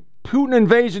 2022 Putin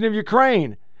invasion of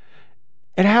Ukraine.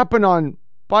 It happened on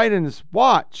Biden's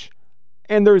watch.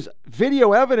 And there's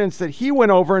video evidence that he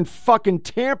went over and fucking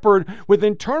tampered with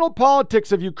internal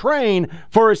politics of Ukraine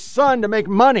for his son to make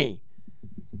money.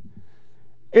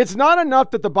 It's not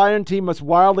enough that the Biden team must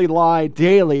wildly lie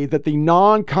daily that the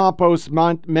non-compos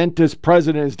mentis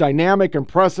president is dynamic,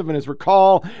 impressive in his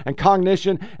recall and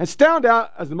cognition, and stand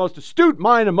out as the most astute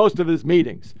mind in most of his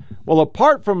meetings. Well,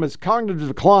 apart from his cognitive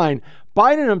decline,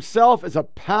 Biden himself is a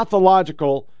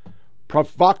pathological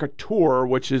provocateur,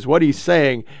 which is what he's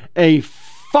saying, a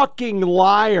fucking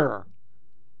liar.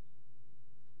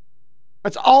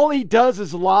 That's all he does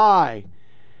is lie.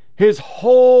 His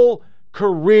whole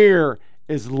career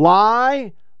is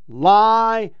lie,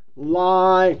 lie,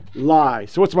 lie, lie.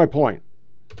 So what's my point?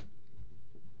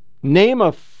 Name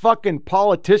a fucking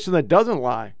politician that doesn't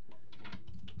lie.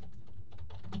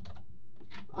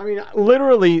 I mean,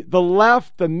 literally, the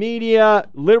left, the media,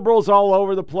 liberals all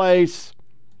over the place.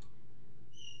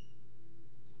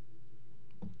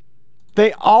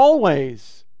 They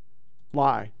always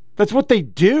lie. That's what they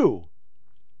do.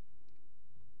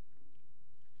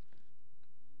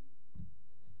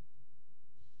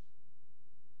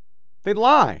 They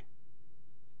lie.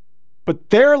 But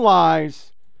their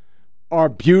lies are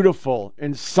beautiful,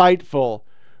 insightful,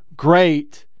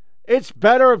 great. It's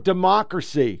better of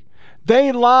democracy.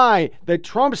 They lie that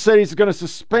Trump said he's going to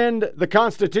suspend the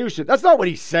Constitution. That's not what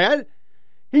he said.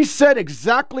 He said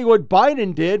exactly what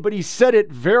Biden did, but he said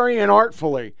it very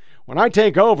inartfully. When I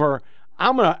take over,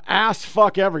 I'm going to ass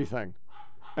fuck everything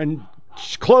and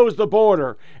close the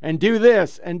border and do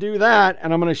this and do that,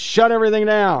 and I'm going to shut everything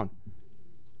down.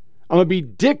 I'm going to be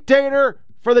dictator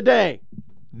for the day.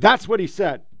 That's what he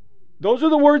said. Those are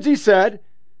the words he said,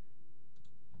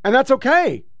 and that's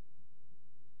okay.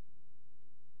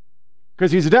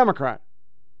 Because he's a Democrat.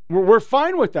 We're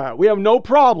fine with that. We have no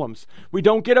problems. We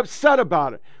don't get upset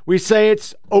about it. We say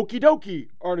it's okie dokie,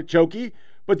 artichokey.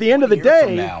 But at the end of the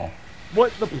day,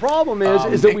 what the problem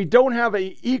is that we don't have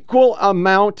an equal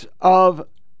amount of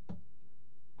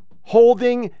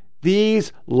holding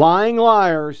these lying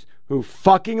liars who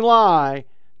fucking lie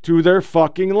to their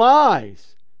fucking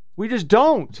lies. We just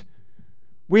don't.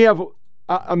 We have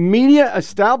a media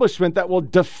establishment that will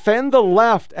defend the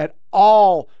left at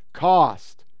all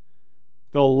cost.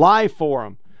 They'll lie for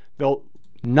them. They'll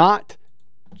not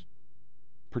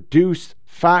produce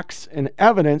facts and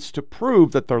evidence to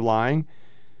prove that they're lying.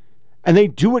 And they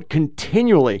do it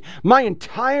continually. My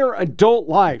entire adult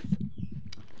life,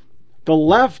 the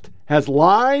left has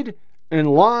lied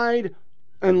and lied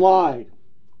and lied.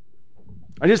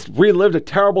 I just relived a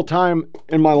terrible time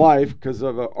in my life because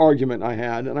of an argument I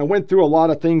had. And I went through a lot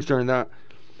of things during that.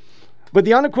 But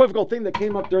the unequivocal thing that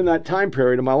came up during that time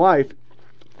period in my life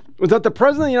was that the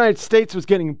President of the United States was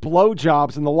getting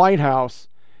blowjobs in the White House,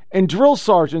 and drill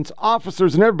sergeants,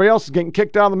 officers, and everybody else is getting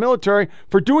kicked out of the military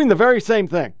for doing the very same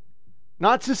thing.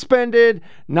 Not suspended,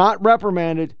 not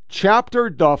reprimanded,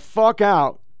 chaptered the fuck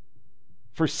out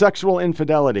for sexual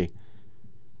infidelity.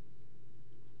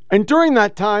 And during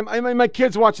that time, my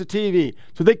kids watched the TV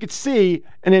so they could see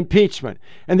an impeachment.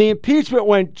 And the impeachment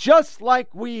went just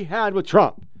like we had with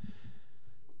Trump.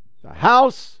 The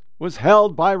House was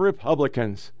held by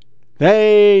Republicans.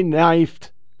 They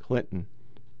knifed Clinton.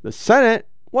 The Senate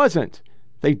wasn't.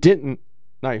 They didn't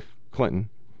knife Clinton.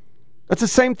 That's the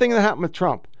same thing that happened with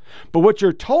Trump. But what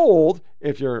you're told,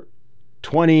 if you're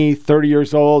 20, 30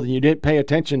 years old and you didn't pay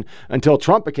attention until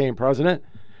Trump became president,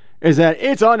 is that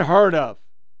it's unheard of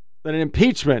that an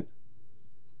impeachment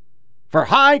for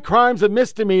high crimes of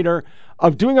misdemeanor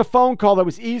of doing a phone call that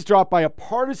was eavesdropped by a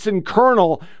partisan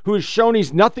colonel who has shown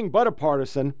he's nothing but a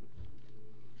partisan.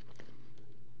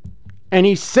 And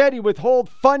he said he withhold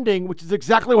funding, which is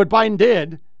exactly what Biden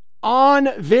did, on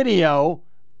video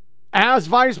as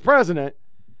vice president,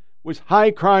 was high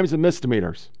crimes and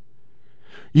misdemeanors.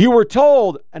 You were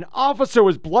told an officer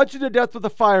was bludgeoned to death with a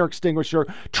fire extinguisher.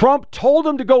 Trump told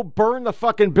him to go burn the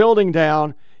fucking building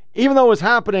down, even though it was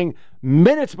happening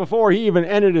minutes before he even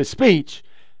ended his speech.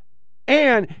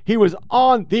 And he was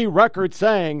on the record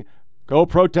saying, go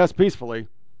protest peacefully.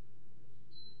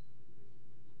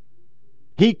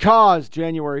 He caused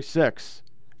January 6th,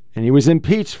 and he was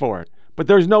impeached for it. But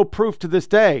there's no proof to this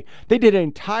day. They did an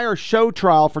entire show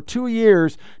trial for 2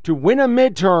 years to win a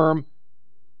midterm,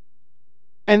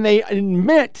 and they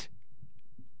admit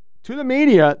to the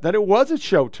media that it was a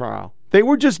show trial. They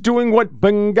were just doing what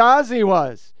Benghazi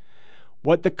was,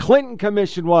 what the Clinton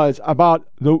Commission was about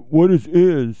what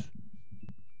is.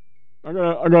 I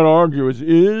gotta argue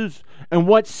is and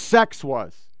what sex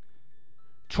was.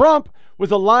 Trump was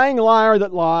a lying liar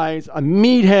that lies, a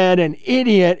meathead, an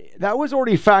idiot. That was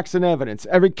already facts and evidence.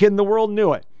 Every kid in the world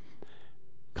knew it.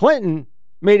 Clinton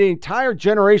made an entire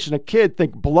generation of kids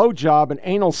think blowjob and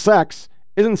anal sex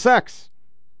isn't sex.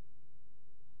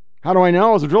 How do I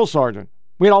know? I was a drill sergeant.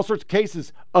 We had all sorts of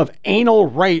cases of anal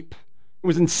rape. It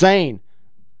was insane.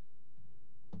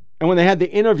 And when they had the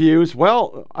interviews,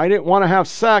 well, I didn't want to have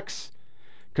sex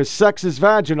because sex is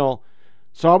vaginal.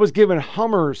 So I was given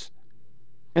Hummers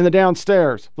in the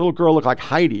downstairs. Little girl looked like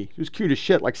Heidi. She was cute as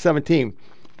shit, like 17.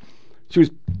 She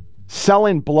was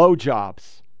selling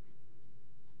blowjobs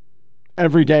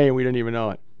every day, and we didn't even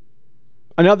know it.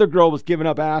 Another girl was giving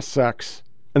up ass sex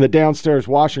in the downstairs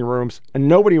washing rooms, and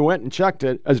nobody went and checked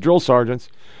it as drill sergeants.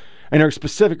 And her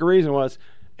specific reason was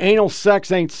anal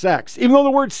sex ain't sex, even though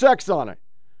the word sex on it.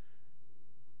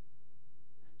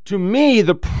 To me,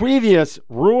 the previous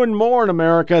ruined more in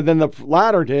America than the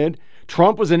latter did.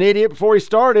 Trump was an idiot before he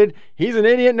started. He's an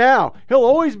idiot now. He'll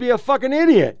always be a fucking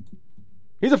idiot.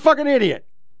 He's a fucking idiot.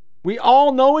 We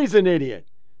all know he's an idiot.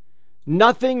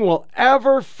 Nothing will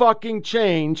ever fucking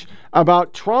change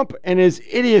about Trump and his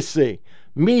idiocy,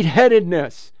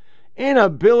 meatheadedness,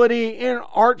 inability,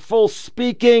 inartful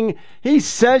speaking. He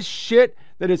says shit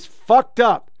that is fucked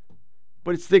up,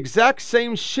 but it's the exact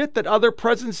same shit that other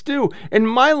presidents do. In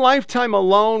my lifetime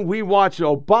alone, we watched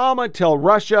Obama tell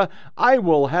Russia, I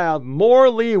will have more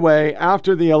leeway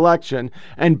after the election,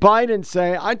 and Biden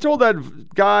say, I told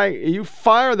that guy, you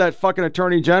fire that fucking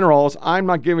attorney generals, I'm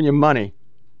not giving you money.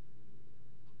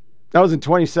 That was in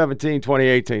 2017,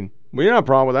 2018. We didn't have a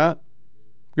problem with that.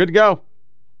 Good to go.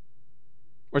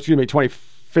 Or excuse me,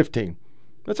 2015.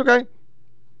 That's okay.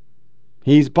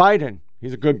 He's Biden.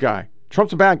 He's a good guy.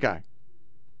 Trump's a bad guy.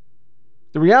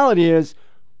 The reality is,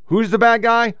 who's the bad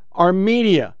guy? Our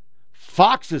media.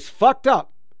 Fox is fucked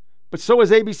up. But so is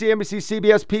ABC, NBC,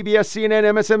 CBS, PBS, CNN,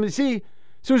 MSNBC.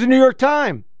 So is the New York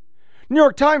Times. New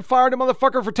York Times fired a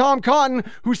motherfucker for Tom Cotton,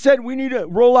 who said we need to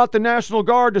roll out the National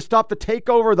Guard to stop the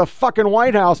takeover of the fucking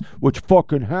White House, which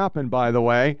fucking happened, by the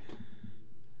way.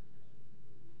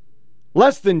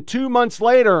 Less than 2 months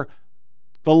later,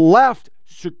 the left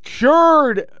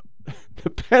secured the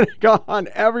Pentagon,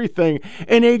 everything,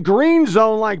 in a green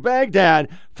zone like Baghdad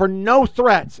for no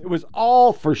threats. It was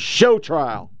all for show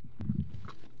trial.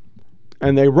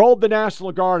 And they rolled the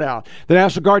National Guard out. The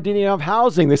National Guard didn't even have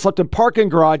housing. They slept in parking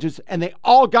garages, and they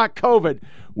all got COVID,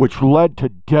 which led to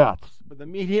deaths. But the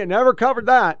media never covered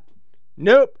that.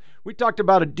 Nope. We talked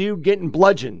about a dude getting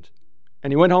bludgeoned,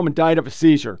 and he went home and died of a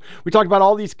seizure. We talked about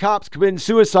all these cops committing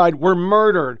suicide were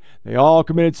murdered. They all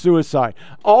committed suicide.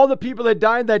 All the people that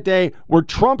died that day were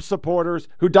Trump supporters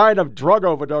who died of drug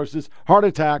overdoses, heart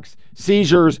attacks,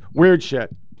 seizures, weird shit.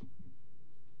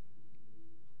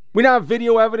 We now have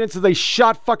video evidence that they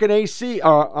shot fucking HC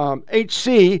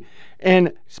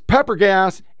and pepper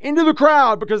gas into the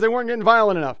crowd because they weren't getting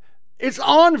violent enough. It's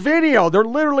on video. They're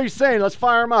literally saying, let's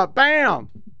fire them up. Bam!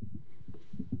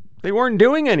 They weren't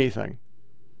doing anything.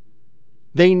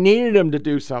 They needed them to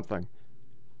do something.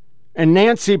 And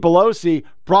Nancy Pelosi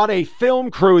brought a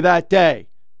film crew that day.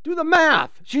 Do the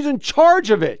math. She's in charge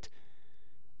of it.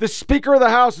 The Speaker of the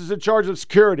House is in charge of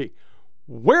security.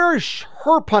 Where is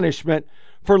her punishment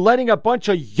for letting a bunch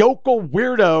of yokel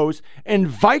weirdos in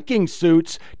Viking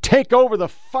suits take over the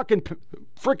fucking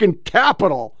freaking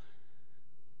Capitol?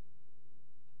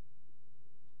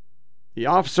 The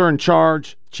officer in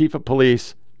charge, chief of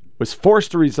police, was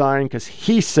forced to resign because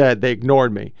he said they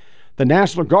ignored me. The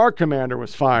National Guard commander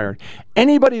was fired.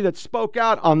 Anybody that spoke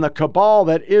out on the cabal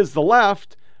that is the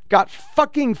left got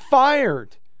fucking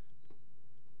fired.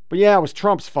 But yeah, it was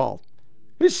Trump's fault.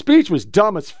 His speech was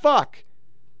dumb as fuck.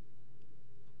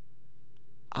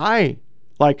 I,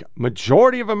 like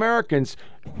majority of Americans,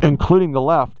 including the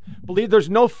left, believe there's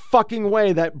no fucking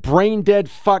way that brain-dead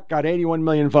fuck got 81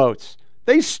 million votes.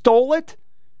 They stole it.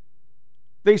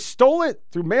 They stole it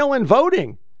through mail-in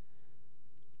voting.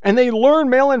 And they learned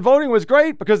mail-in voting was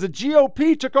great because the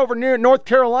GOP took over near North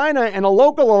Carolina in a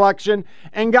local election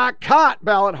and got caught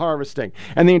ballot harvesting.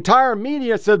 And the entire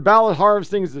media said ballot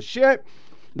harvesting is the shit.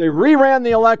 They reran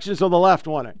the election so the left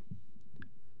won it.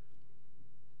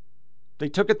 They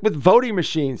took it with voting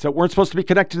machines that weren't supposed to be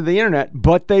connected to the internet,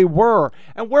 but they were.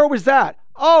 And where was that?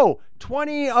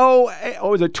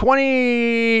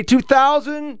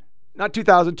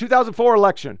 2004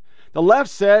 election. The left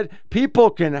said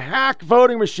people can hack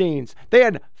voting machines. They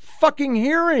had fucking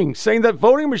hearings saying that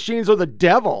voting machines are the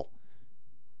devil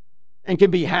and can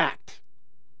be hacked.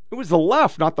 It was the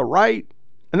left, not the right.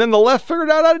 And then the left figured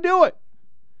out how to do it.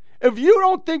 If you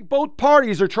don't think both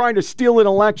parties are trying to steal an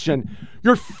election,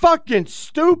 you're fucking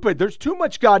stupid. There's too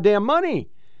much goddamn money.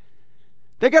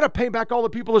 They got to pay back all the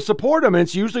people that support them, and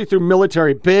it's usually through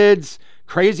military bids,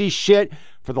 crazy shit.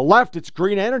 For the left, it's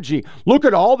green energy. Look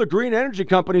at all the green energy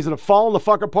companies that have fallen the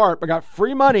fuck apart but got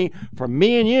free money from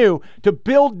me and you to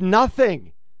build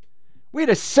nothing. We had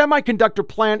a semiconductor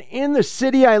plant in the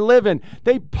city I live in.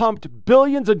 They pumped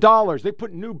billions of dollars. They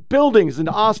put new buildings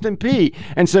into Austin Peay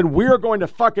and said, we're going to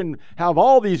fucking have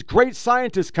all these great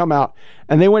scientists come out.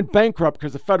 And they went bankrupt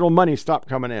because the federal money stopped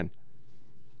coming in.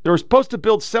 They were supposed to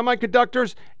build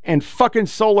semiconductors and fucking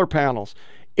solar panels.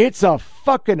 It's a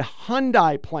fucking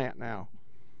Hyundai plant now.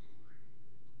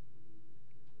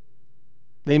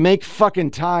 They make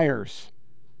fucking tires.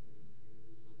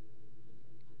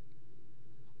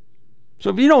 So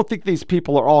if you don't think these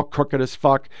people are all crooked as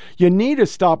fuck, you need to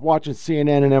stop watching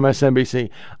CNN and MSNBC.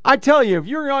 I tell you, if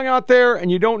you're young out there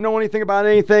and you don't know anything about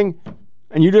anything,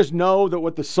 and you just know that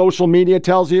what the social media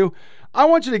tells you, I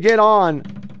want you to get on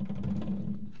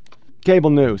cable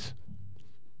news.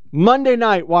 Monday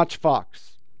night, watch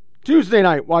Fox. Tuesday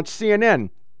night, watch CNN.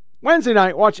 Wednesday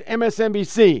night, watch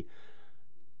MSNBC.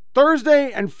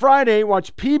 Thursday and Friday,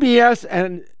 watch PBS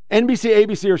and NBC,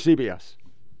 ABC, or CBS.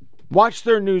 Watch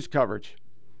their news coverage.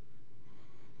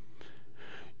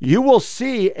 You will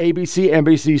see ABC,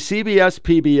 NBC, CBS,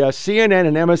 PBS, CNN,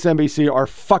 and MSNBC are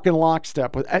fucking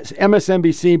lockstep, with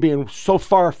MSNBC being so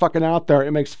far fucking out there,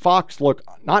 it makes Fox look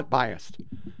not biased.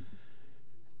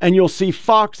 And you'll see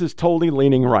Fox is totally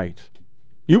leaning right.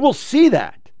 You will see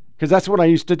that, because that's what I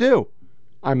used to do.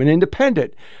 I'm an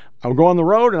independent. I would go on the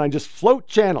road and I just float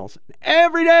channels.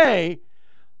 Every day,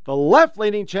 the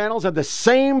left-leaning channels had the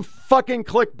same fucking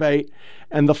clickbait,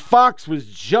 and the Fox was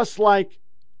just like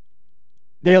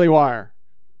Daily Wire,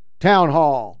 Town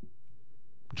Hall,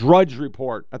 Drudge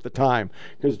Report at the time,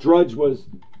 because Drudge was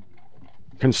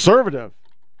conservative.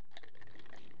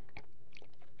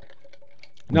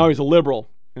 Now he's a liberal,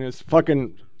 and his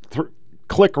fucking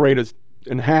click rate is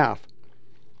in half,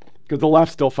 because the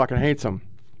left still fucking hates him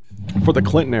for the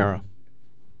Clinton era.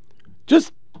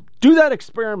 Just do that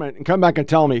experiment and come back and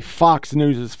tell me Fox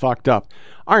News is fucked up.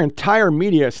 Our entire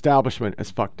media establishment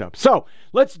is fucked up. So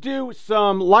let's do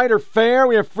some lighter fare.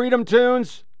 We have Freedom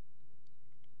Tunes,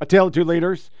 A Tale of Two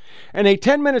Leaders, and a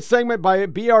 10-minute segment by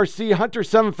BRC Hunter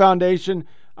 7 Foundation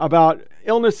about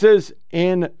illnesses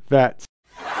in vets.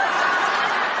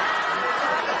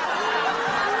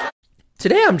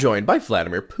 Today I'm joined by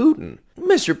Vladimir Putin.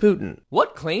 Mr. Putin,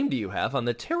 what claim do you have on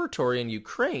the territory in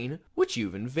Ukraine which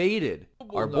you've invaded?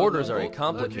 Our borders are a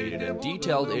complicated and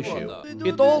detailed issue.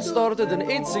 It all started in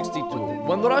 862,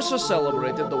 when Russia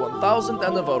celebrated the 1000th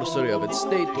anniversary of its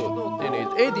statehood. In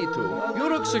 882,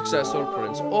 Yurik's successor,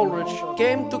 Prince Ulrich,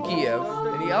 came to Kiev,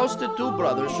 and he ousted two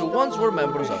brothers who once were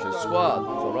members of his squad.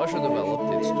 So Russia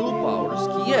developed its two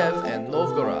powers, Kiev and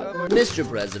Novgorod. Mr.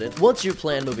 President, what's your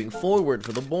plan moving forward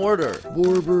for the border?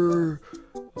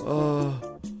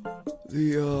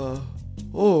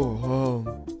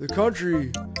 The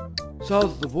country south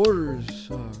of the border is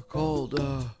called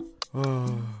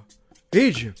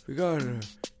Egypt. We got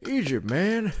Egypt,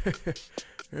 man.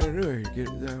 I knew I'd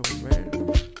get that one, man.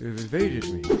 They invaded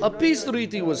me. A peace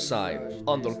treaty was signed.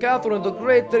 Under Catherine the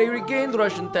Great, they regained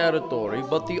Russian territory,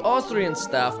 but the Austrian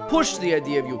staff pushed the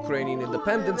idea of Ukrainian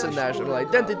independence and national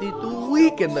identity to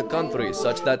weaken the country,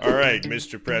 such that... All right,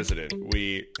 Mr. President,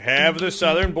 we have the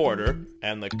southern border,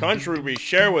 and the country we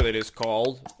share with it is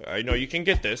called... I know you can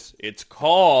get this. It's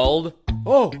called...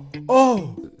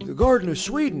 The Garden of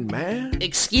Sweden, man.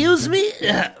 Excuse me?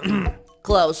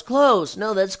 Close.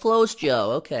 No, that's close,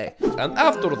 Joe. Okay. And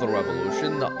after the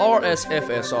revolution, the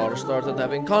RSFSR started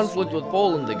having conflict with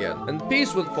Poland again. And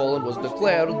peace with Poland was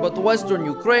declared, but western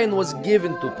Ukraine was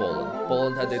given to Poland.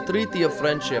 Poland had a treaty of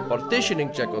friendship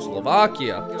partitioning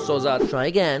Czechoslovakia, so that... Try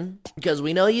again, because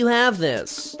we know you have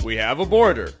this. We have a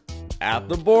border. At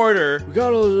the border. We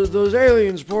got all those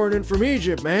aliens pouring in from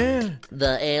Egypt, man.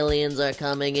 The aliens are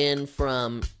coming in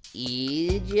from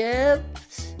Egypt?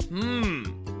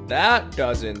 That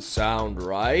doesn't sound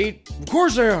right. Of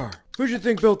course they are. Who'd you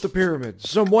think built the pyramids?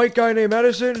 Some white guy named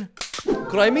Edison?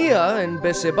 Crimea and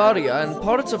Bessarabia and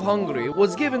parts of Hungary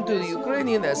was given to the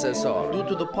Ukrainian SSR due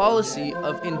to the policy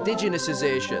of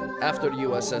indigenization. After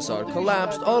USSR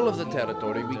collapsed, all of the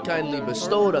territory we kindly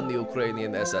bestowed on the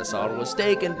Ukrainian SSR was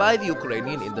taken by the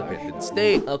Ukrainian independent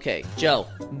state. Okay, Joe,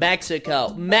 Mexico.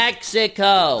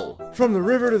 From the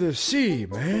river to the sea,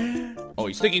 man. Oh,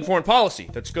 he's thinking foreign policy.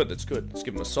 That's good. Let's give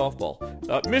him a softball.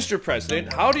 Mr.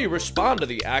 President, how do you respond to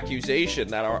the accusation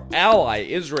that our ally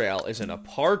Israel is an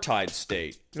apartheid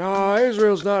state? Nah,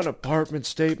 Israel's not an apartment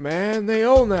state, man. They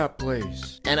own that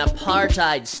place. An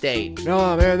apartheid state.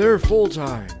 Nah, man, they're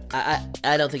full-time.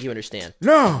 I don't think you understand.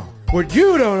 No, what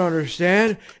you don't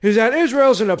understand is that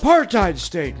Israel's an apartheid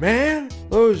state, man.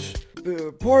 Those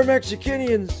poor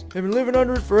Mexicanians have been living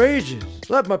under it for ages.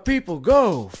 Let my people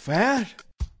go, fat.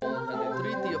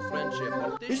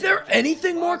 Is there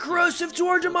anything more corrosive to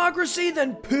our democracy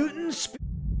than Putin's...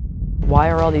 Why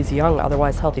are all these young,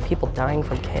 otherwise healthy people dying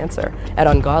from cancer at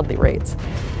ungodly rates?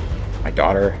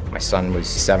 My son was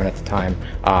 7 at the time.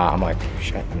 I'm like,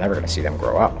 shit, I'm never gonna see them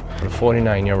grow up. A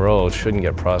 49-year-old shouldn't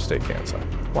get prostate cancer.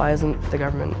 Why isn't the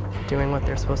government doing what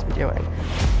they're supposed to be doing?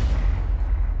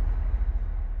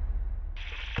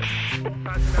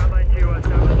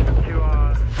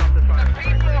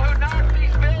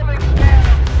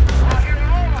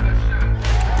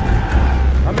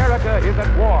 America is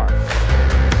at war.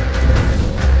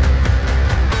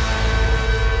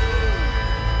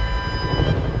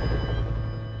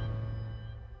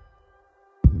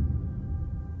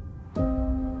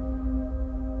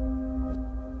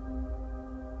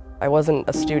 I wasn't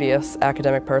a studious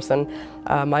academic person.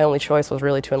 My only choice was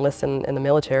really to enlist in the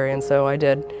military, and so I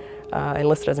did. I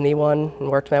enlisted as an E1 and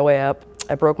worked my way up.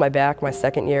 I broke my back my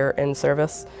second year in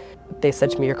service. They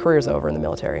said to me, your career's over in the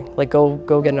military. Like, go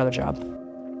get another job.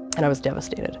 And I was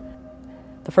devastated.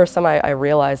 The first time I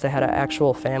realized I had an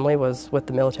actual family was with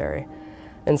the military.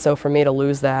 And so for me to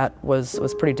lose that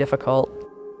was pretty difficult.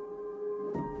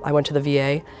 I went to the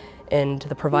VA, and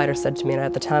the provider said to me, and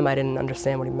at the time I didn't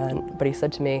understand what he meant, but he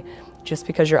said to me, just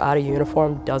because you're out of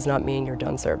uniform does not mean you're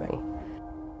done serving.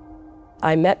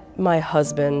 I met my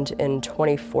husband in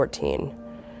 2014.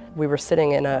 We were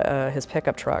sitting in his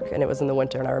pickup truck, and it was in the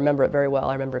winter, and I remember it very well.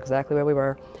 I remember exactly where we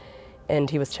were. And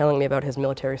he was telling me about his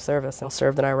military service. I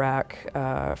served in Iraq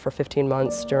for 15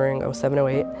 months during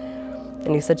 07-08.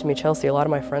 And he said to me, Chelsea, a lot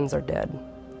of my friends are dead.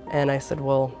 And I said,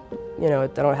 well, you know, I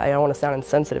don't want to sound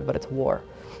insensitive, but it's war.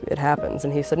 It happens.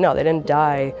 And he said, no, they didn't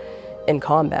die in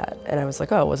combat. And I was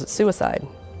like, oh, was it suicide?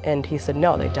 And he said,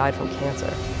 no, they died from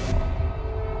cancer.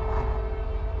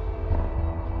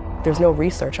 There's no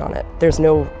research on it. There's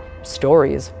no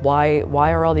stories. Why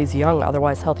are all these young,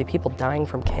 otherwise healthy people dying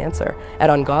from cancer at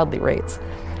ungodly rates?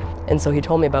 And so he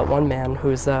told me about one man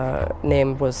whose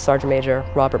name was Sergeant Major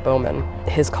Robert Bowman.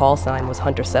 His call sign was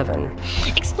Hunter 7.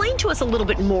 Explain to us a little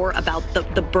bit more about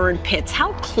the burn pits.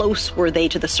 How close were they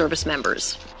to the service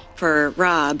members? For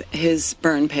Rob, his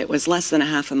burn pit was less than a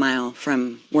half a mile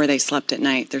from where they slept at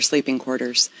night, their sleeping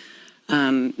quarters.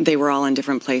 They were all in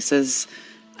different places.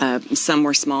 Some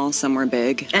were small, some were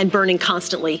big. And burning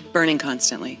constantly? Burning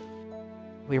constantly.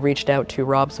 We reached out to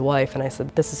Rob's wife, and I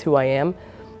said, this is who I am.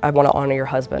 I want to honor your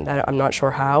husband. I'm not sure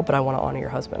how, but I want to honor your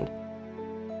husband.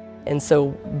 And so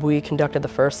we conducted the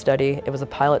first study. It was a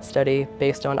pilot study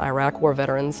based on Iraq War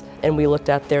veterans, and we looked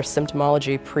at their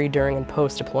symptomology pre, during, and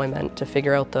post-deployment to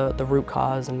figure out the root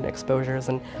cause and exposures,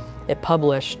 and it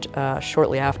published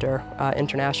shortly after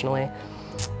internationally.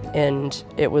 And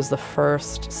it was the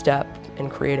first step in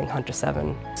creating Hunter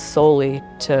 7 solely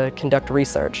to conduct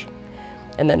research.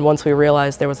 And then once we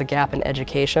realized there was a gap in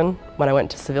education, when I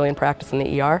went to civilian practice in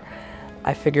the ER,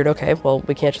 I figured, okay, well,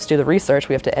 we can't just do the research,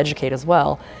 we have to educate as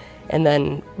well. And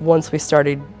then once we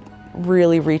started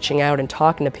really reaching out and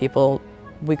talking to people,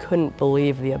 we couldn't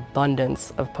believe the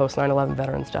abundance of post 9/11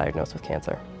 veterans diagnosed with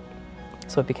cancer.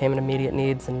 So it became an immediate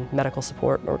needs and medical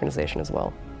support organization as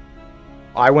well.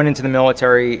 I went into the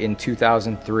military in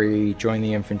 2003, joined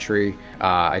the infantry.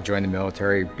 I joined the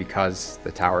military because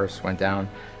the towers went down,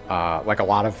 like a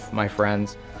lot of my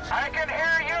friends. I can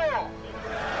hear you!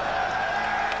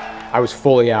 I was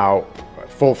fully out,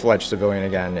 full-fledged civilian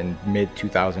again in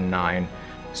mid-2009.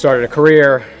 Started a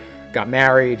career, got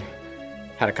married,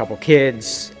 had a couple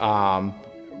kids.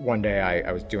 One day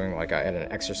I was doing I had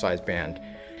an exercise band,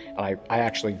 and I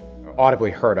actually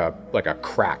audibly heard a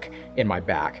crack in my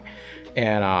back.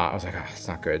 And I was like, oh, it's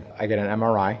not good. I get an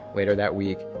MRI later that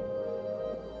week.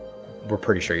 We're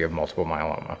pretty sure you have multiple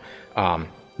myeloma.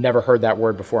 Never heard that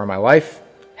word before in my life.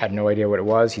 Had no idea what it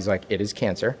was. He's like, it is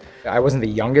cancer. I wasn't the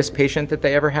youngest patient that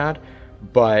they ever had,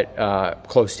 but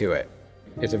close to it.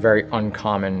 It's a very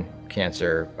uncommon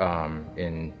cancer I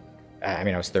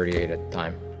was 38 at the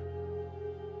time.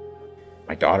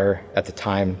 My daughter at the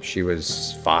time, she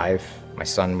was 5. My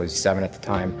son was 7 at the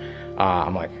time.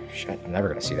 I'm like, shit, I'm never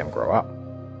gonna see them grow up.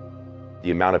 The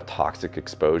amount of toxic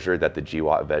exposure that the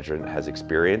GWOT veteran has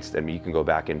experienced, I mean, you can go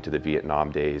back into the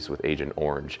Vietnam days with Agent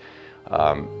Orange.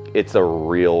 It's a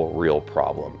real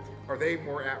problem. Are they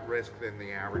more at risk than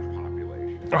the average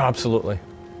population? Oh, absolutely.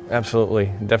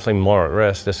 Absolutely. Definitely more at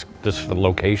risk, just for the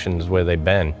locations where they've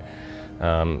been.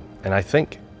 And I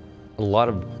think a lot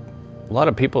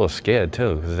of people are scared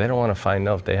too, because they don't want to find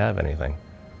out if they have anything,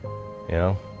 you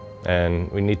know? And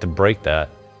we need to break that.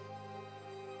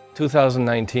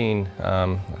 2019,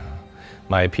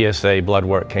 my PSA blood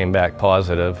work came back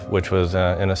positive, which was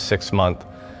in a 6-month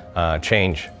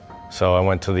change. So I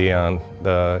went to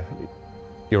the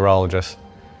urologist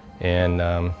and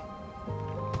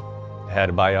had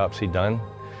a biopsy done,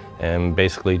 and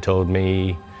basically told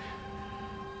me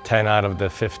 10 out of the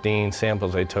 15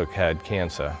 samples I took had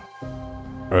cancer.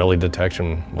 Early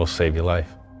detection will save your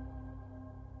life.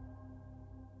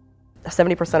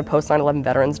 70% of post 9/11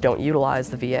 veterans don't utilize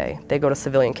the VA. They go to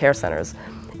civilian care centers.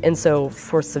 And so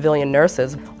for civilian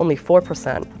nurses, only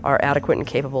 4% are adequate and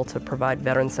capable to provide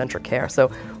veteran-centric care.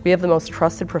 So we have the most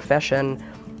trusted profession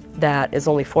that is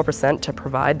only 4% to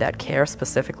provide that care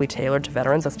specifically tailored to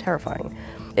veterans. That's terrifying.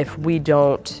 If we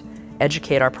don't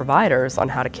educate our providers on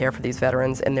how to care for these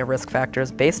veterans and their risk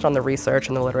factors based on the research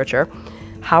and the literature,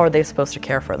 how are they supposed to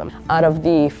care for them? Out of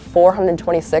the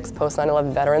 426 post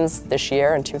 9/11 veterans this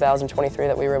year in 2023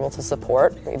 that we were able to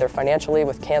support, either financially,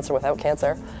 with cancer, without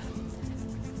cancer,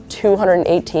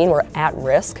 218 were at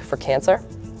risk for cancer.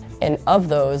 And of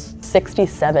those,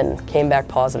 67 came back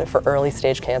positive for early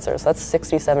stage cancers. That's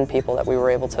 67 people that we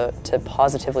were able to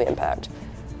positively impact.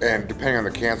 And depending on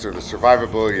the cancer, the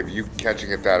survivability of you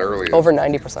catching it that early is over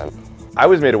 90%. I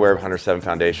was made aware of 107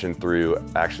 Foundation through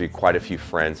actually quite a few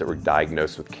friends that were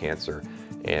diagnosed with cancer.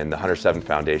 And the 107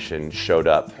 Foundation showed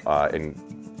up in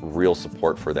real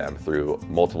support for them through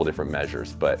multiple different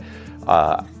measures. But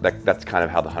that's kind of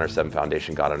how the 107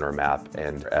 Foundation got on our map,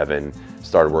 and Evan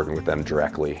started working with them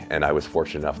directly, and I was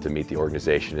fortunate enough to meet the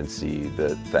organization and see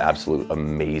the absolute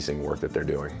amazing work that they're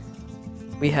doing.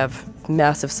 We have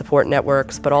massive support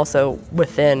networks, but also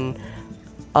within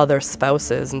other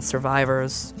spouses and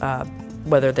survivors,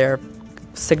 whether their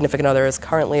significant other is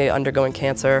currently undergoing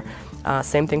cancer.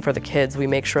 Same thing for the kids. We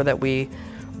make sure that we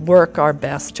work our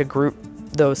best to group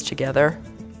those together.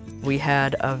 We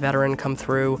had a veteran come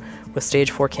through with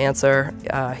stage 4 cancer.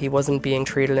 He wasn't being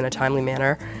treated in a timely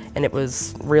manner, and it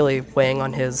was really weighing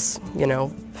on his,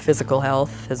 physical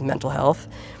health, his mental health.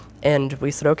 And we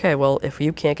said, okay, well, if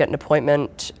you can't get an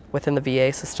appointment within the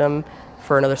VA system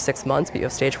for another 6 months, but you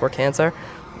have stage 4 cancer,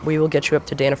 we will get you up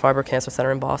to Dana-Farber Cancer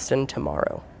Center in Boston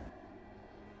tomorrow.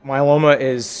 Myeloma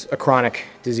is a chronic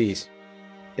disease.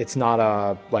 It's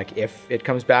not if it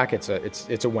comes back, it's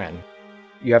a when.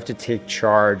 You have to take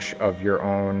charge of your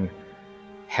own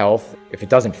health. If it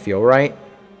doesn't feel right,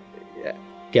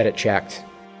 get it checked.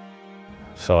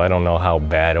 So I don't know how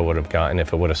bad it would have gotten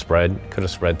if it would have spread. It could have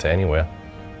spread to anywhere.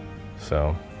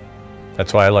 So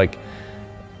that's why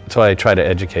I try to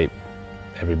educate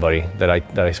everybody that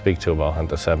I speak to about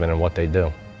Hunter 7 and what they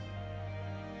do.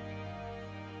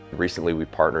 Recently we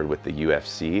partnered with the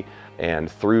UFC, and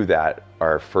through that,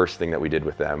 our first thing that we did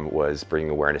with them was bringing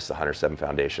awareness to the 107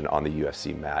 Foundation on the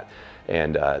UFC mat.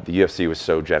 And the UFC was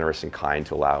so generous and kind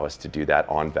to allow us to do that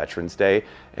on Veterans Day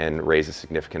and raise a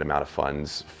significant amount of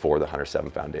funds for the 107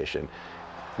 Foundation.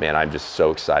 Man, I'm just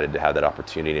so excited to have that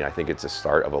opportunity, and I think it's a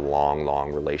start of a long,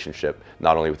 long relationship,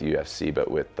 not only with the UFC, but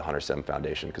with the 107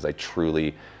 Foundation, because I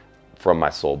truly, from my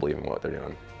soul, believe in what they're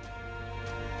doing.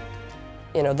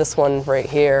 This one right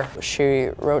here, she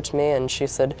wrote to me and she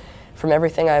said, "From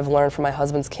everything I've learned from my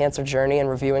husband's cancer journey and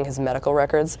reviewing his medical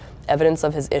records, evidence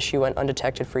of his issue went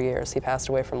undetected for years. He passed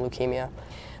away from leukemia.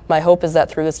 My hope is that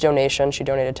through this donation," she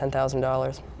donated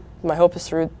 $10,000, "my hope is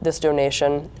through this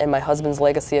donation and my husband's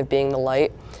legacy of being the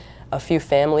light, a few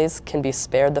families can be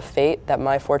spared the fate that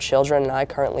my 4 children and I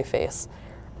currently face.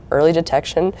 Early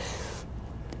detection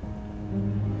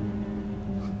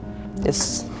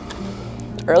is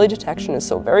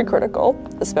so very critical,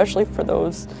 especially for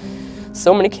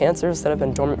so many cancers that have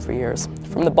been dormant for years.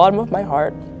 From the bottom of my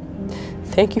heart,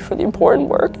 thank you for the important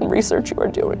work and research you are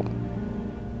doing."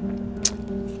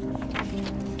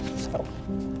 So,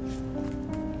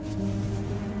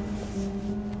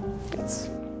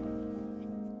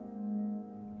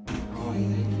 Oh,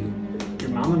 thank you. Your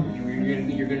mama,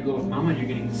 you're gonna go with mama, and you're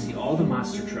getting to see all the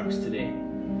monster trucks today.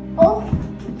 Oh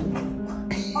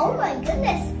my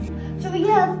goodness. So we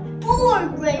have 4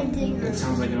 grave diggers. That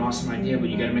sounds like an awesome idea, but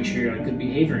you gotta make sure you're on good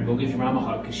behavior and go give your mom a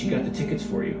hug, because she got the tickets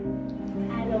for you.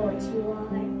 I know what you are.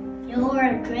 You're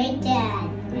a great dad.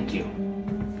 Thank you.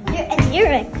 You're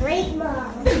a great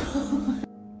mom.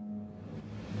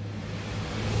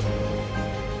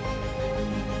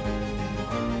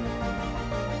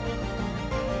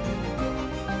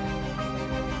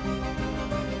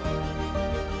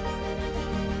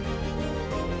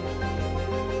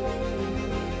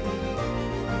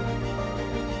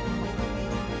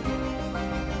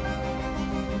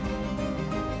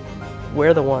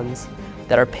 We're the ones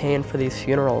that are paying for these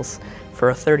funerals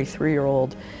for a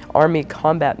 33-year-old Army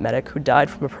combat medic who died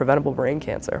from a preventable brain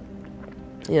cancer.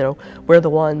 We're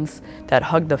the ones that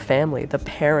hug the family, the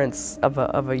parents of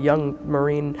a young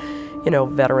Marine,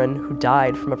 veteran who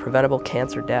died from a preventable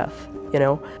cancer death,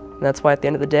 And that's why at the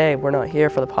end of the day, we're not here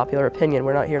for the popular opinion.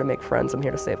 We're not here to make friends. I'm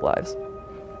here to save lives.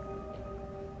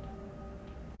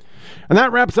 And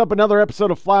that wraps up another episode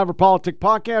of Flyover PolitiK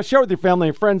Podcast. Share with your family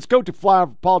and friends. Go to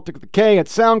Flyover PolitiK with a K at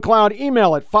SoundCloud.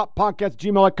 Email at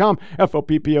foppodcast@gmail.com,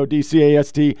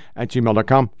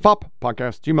 foppodcast@gmail.com,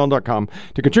 foppodcast@gmail.com.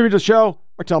 To contribute to the show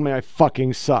or tell me I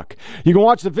fucking suck. You can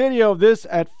watch the video of this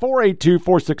at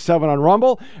 482-467 on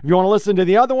Rumble. If you want to listen to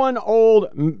the other one, Old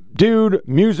Dude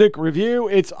Music Review,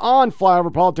 it's on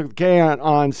Flyover PolitiK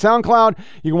on SoundCloud.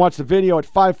 You can watch the video at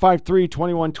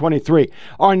 553-2123.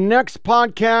 Our next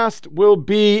podcast will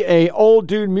be a Old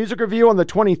Dude Music Review on the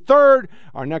 23rd.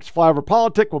 Our next Flyover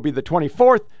PolitiK will be the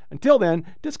 24th. Until then,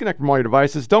 disconnect from all your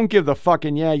devices. Don't give the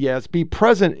fucking yes. Be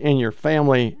present in your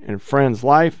family and friends'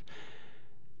 life.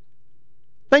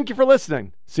 Thank you for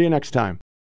listening. See you next time.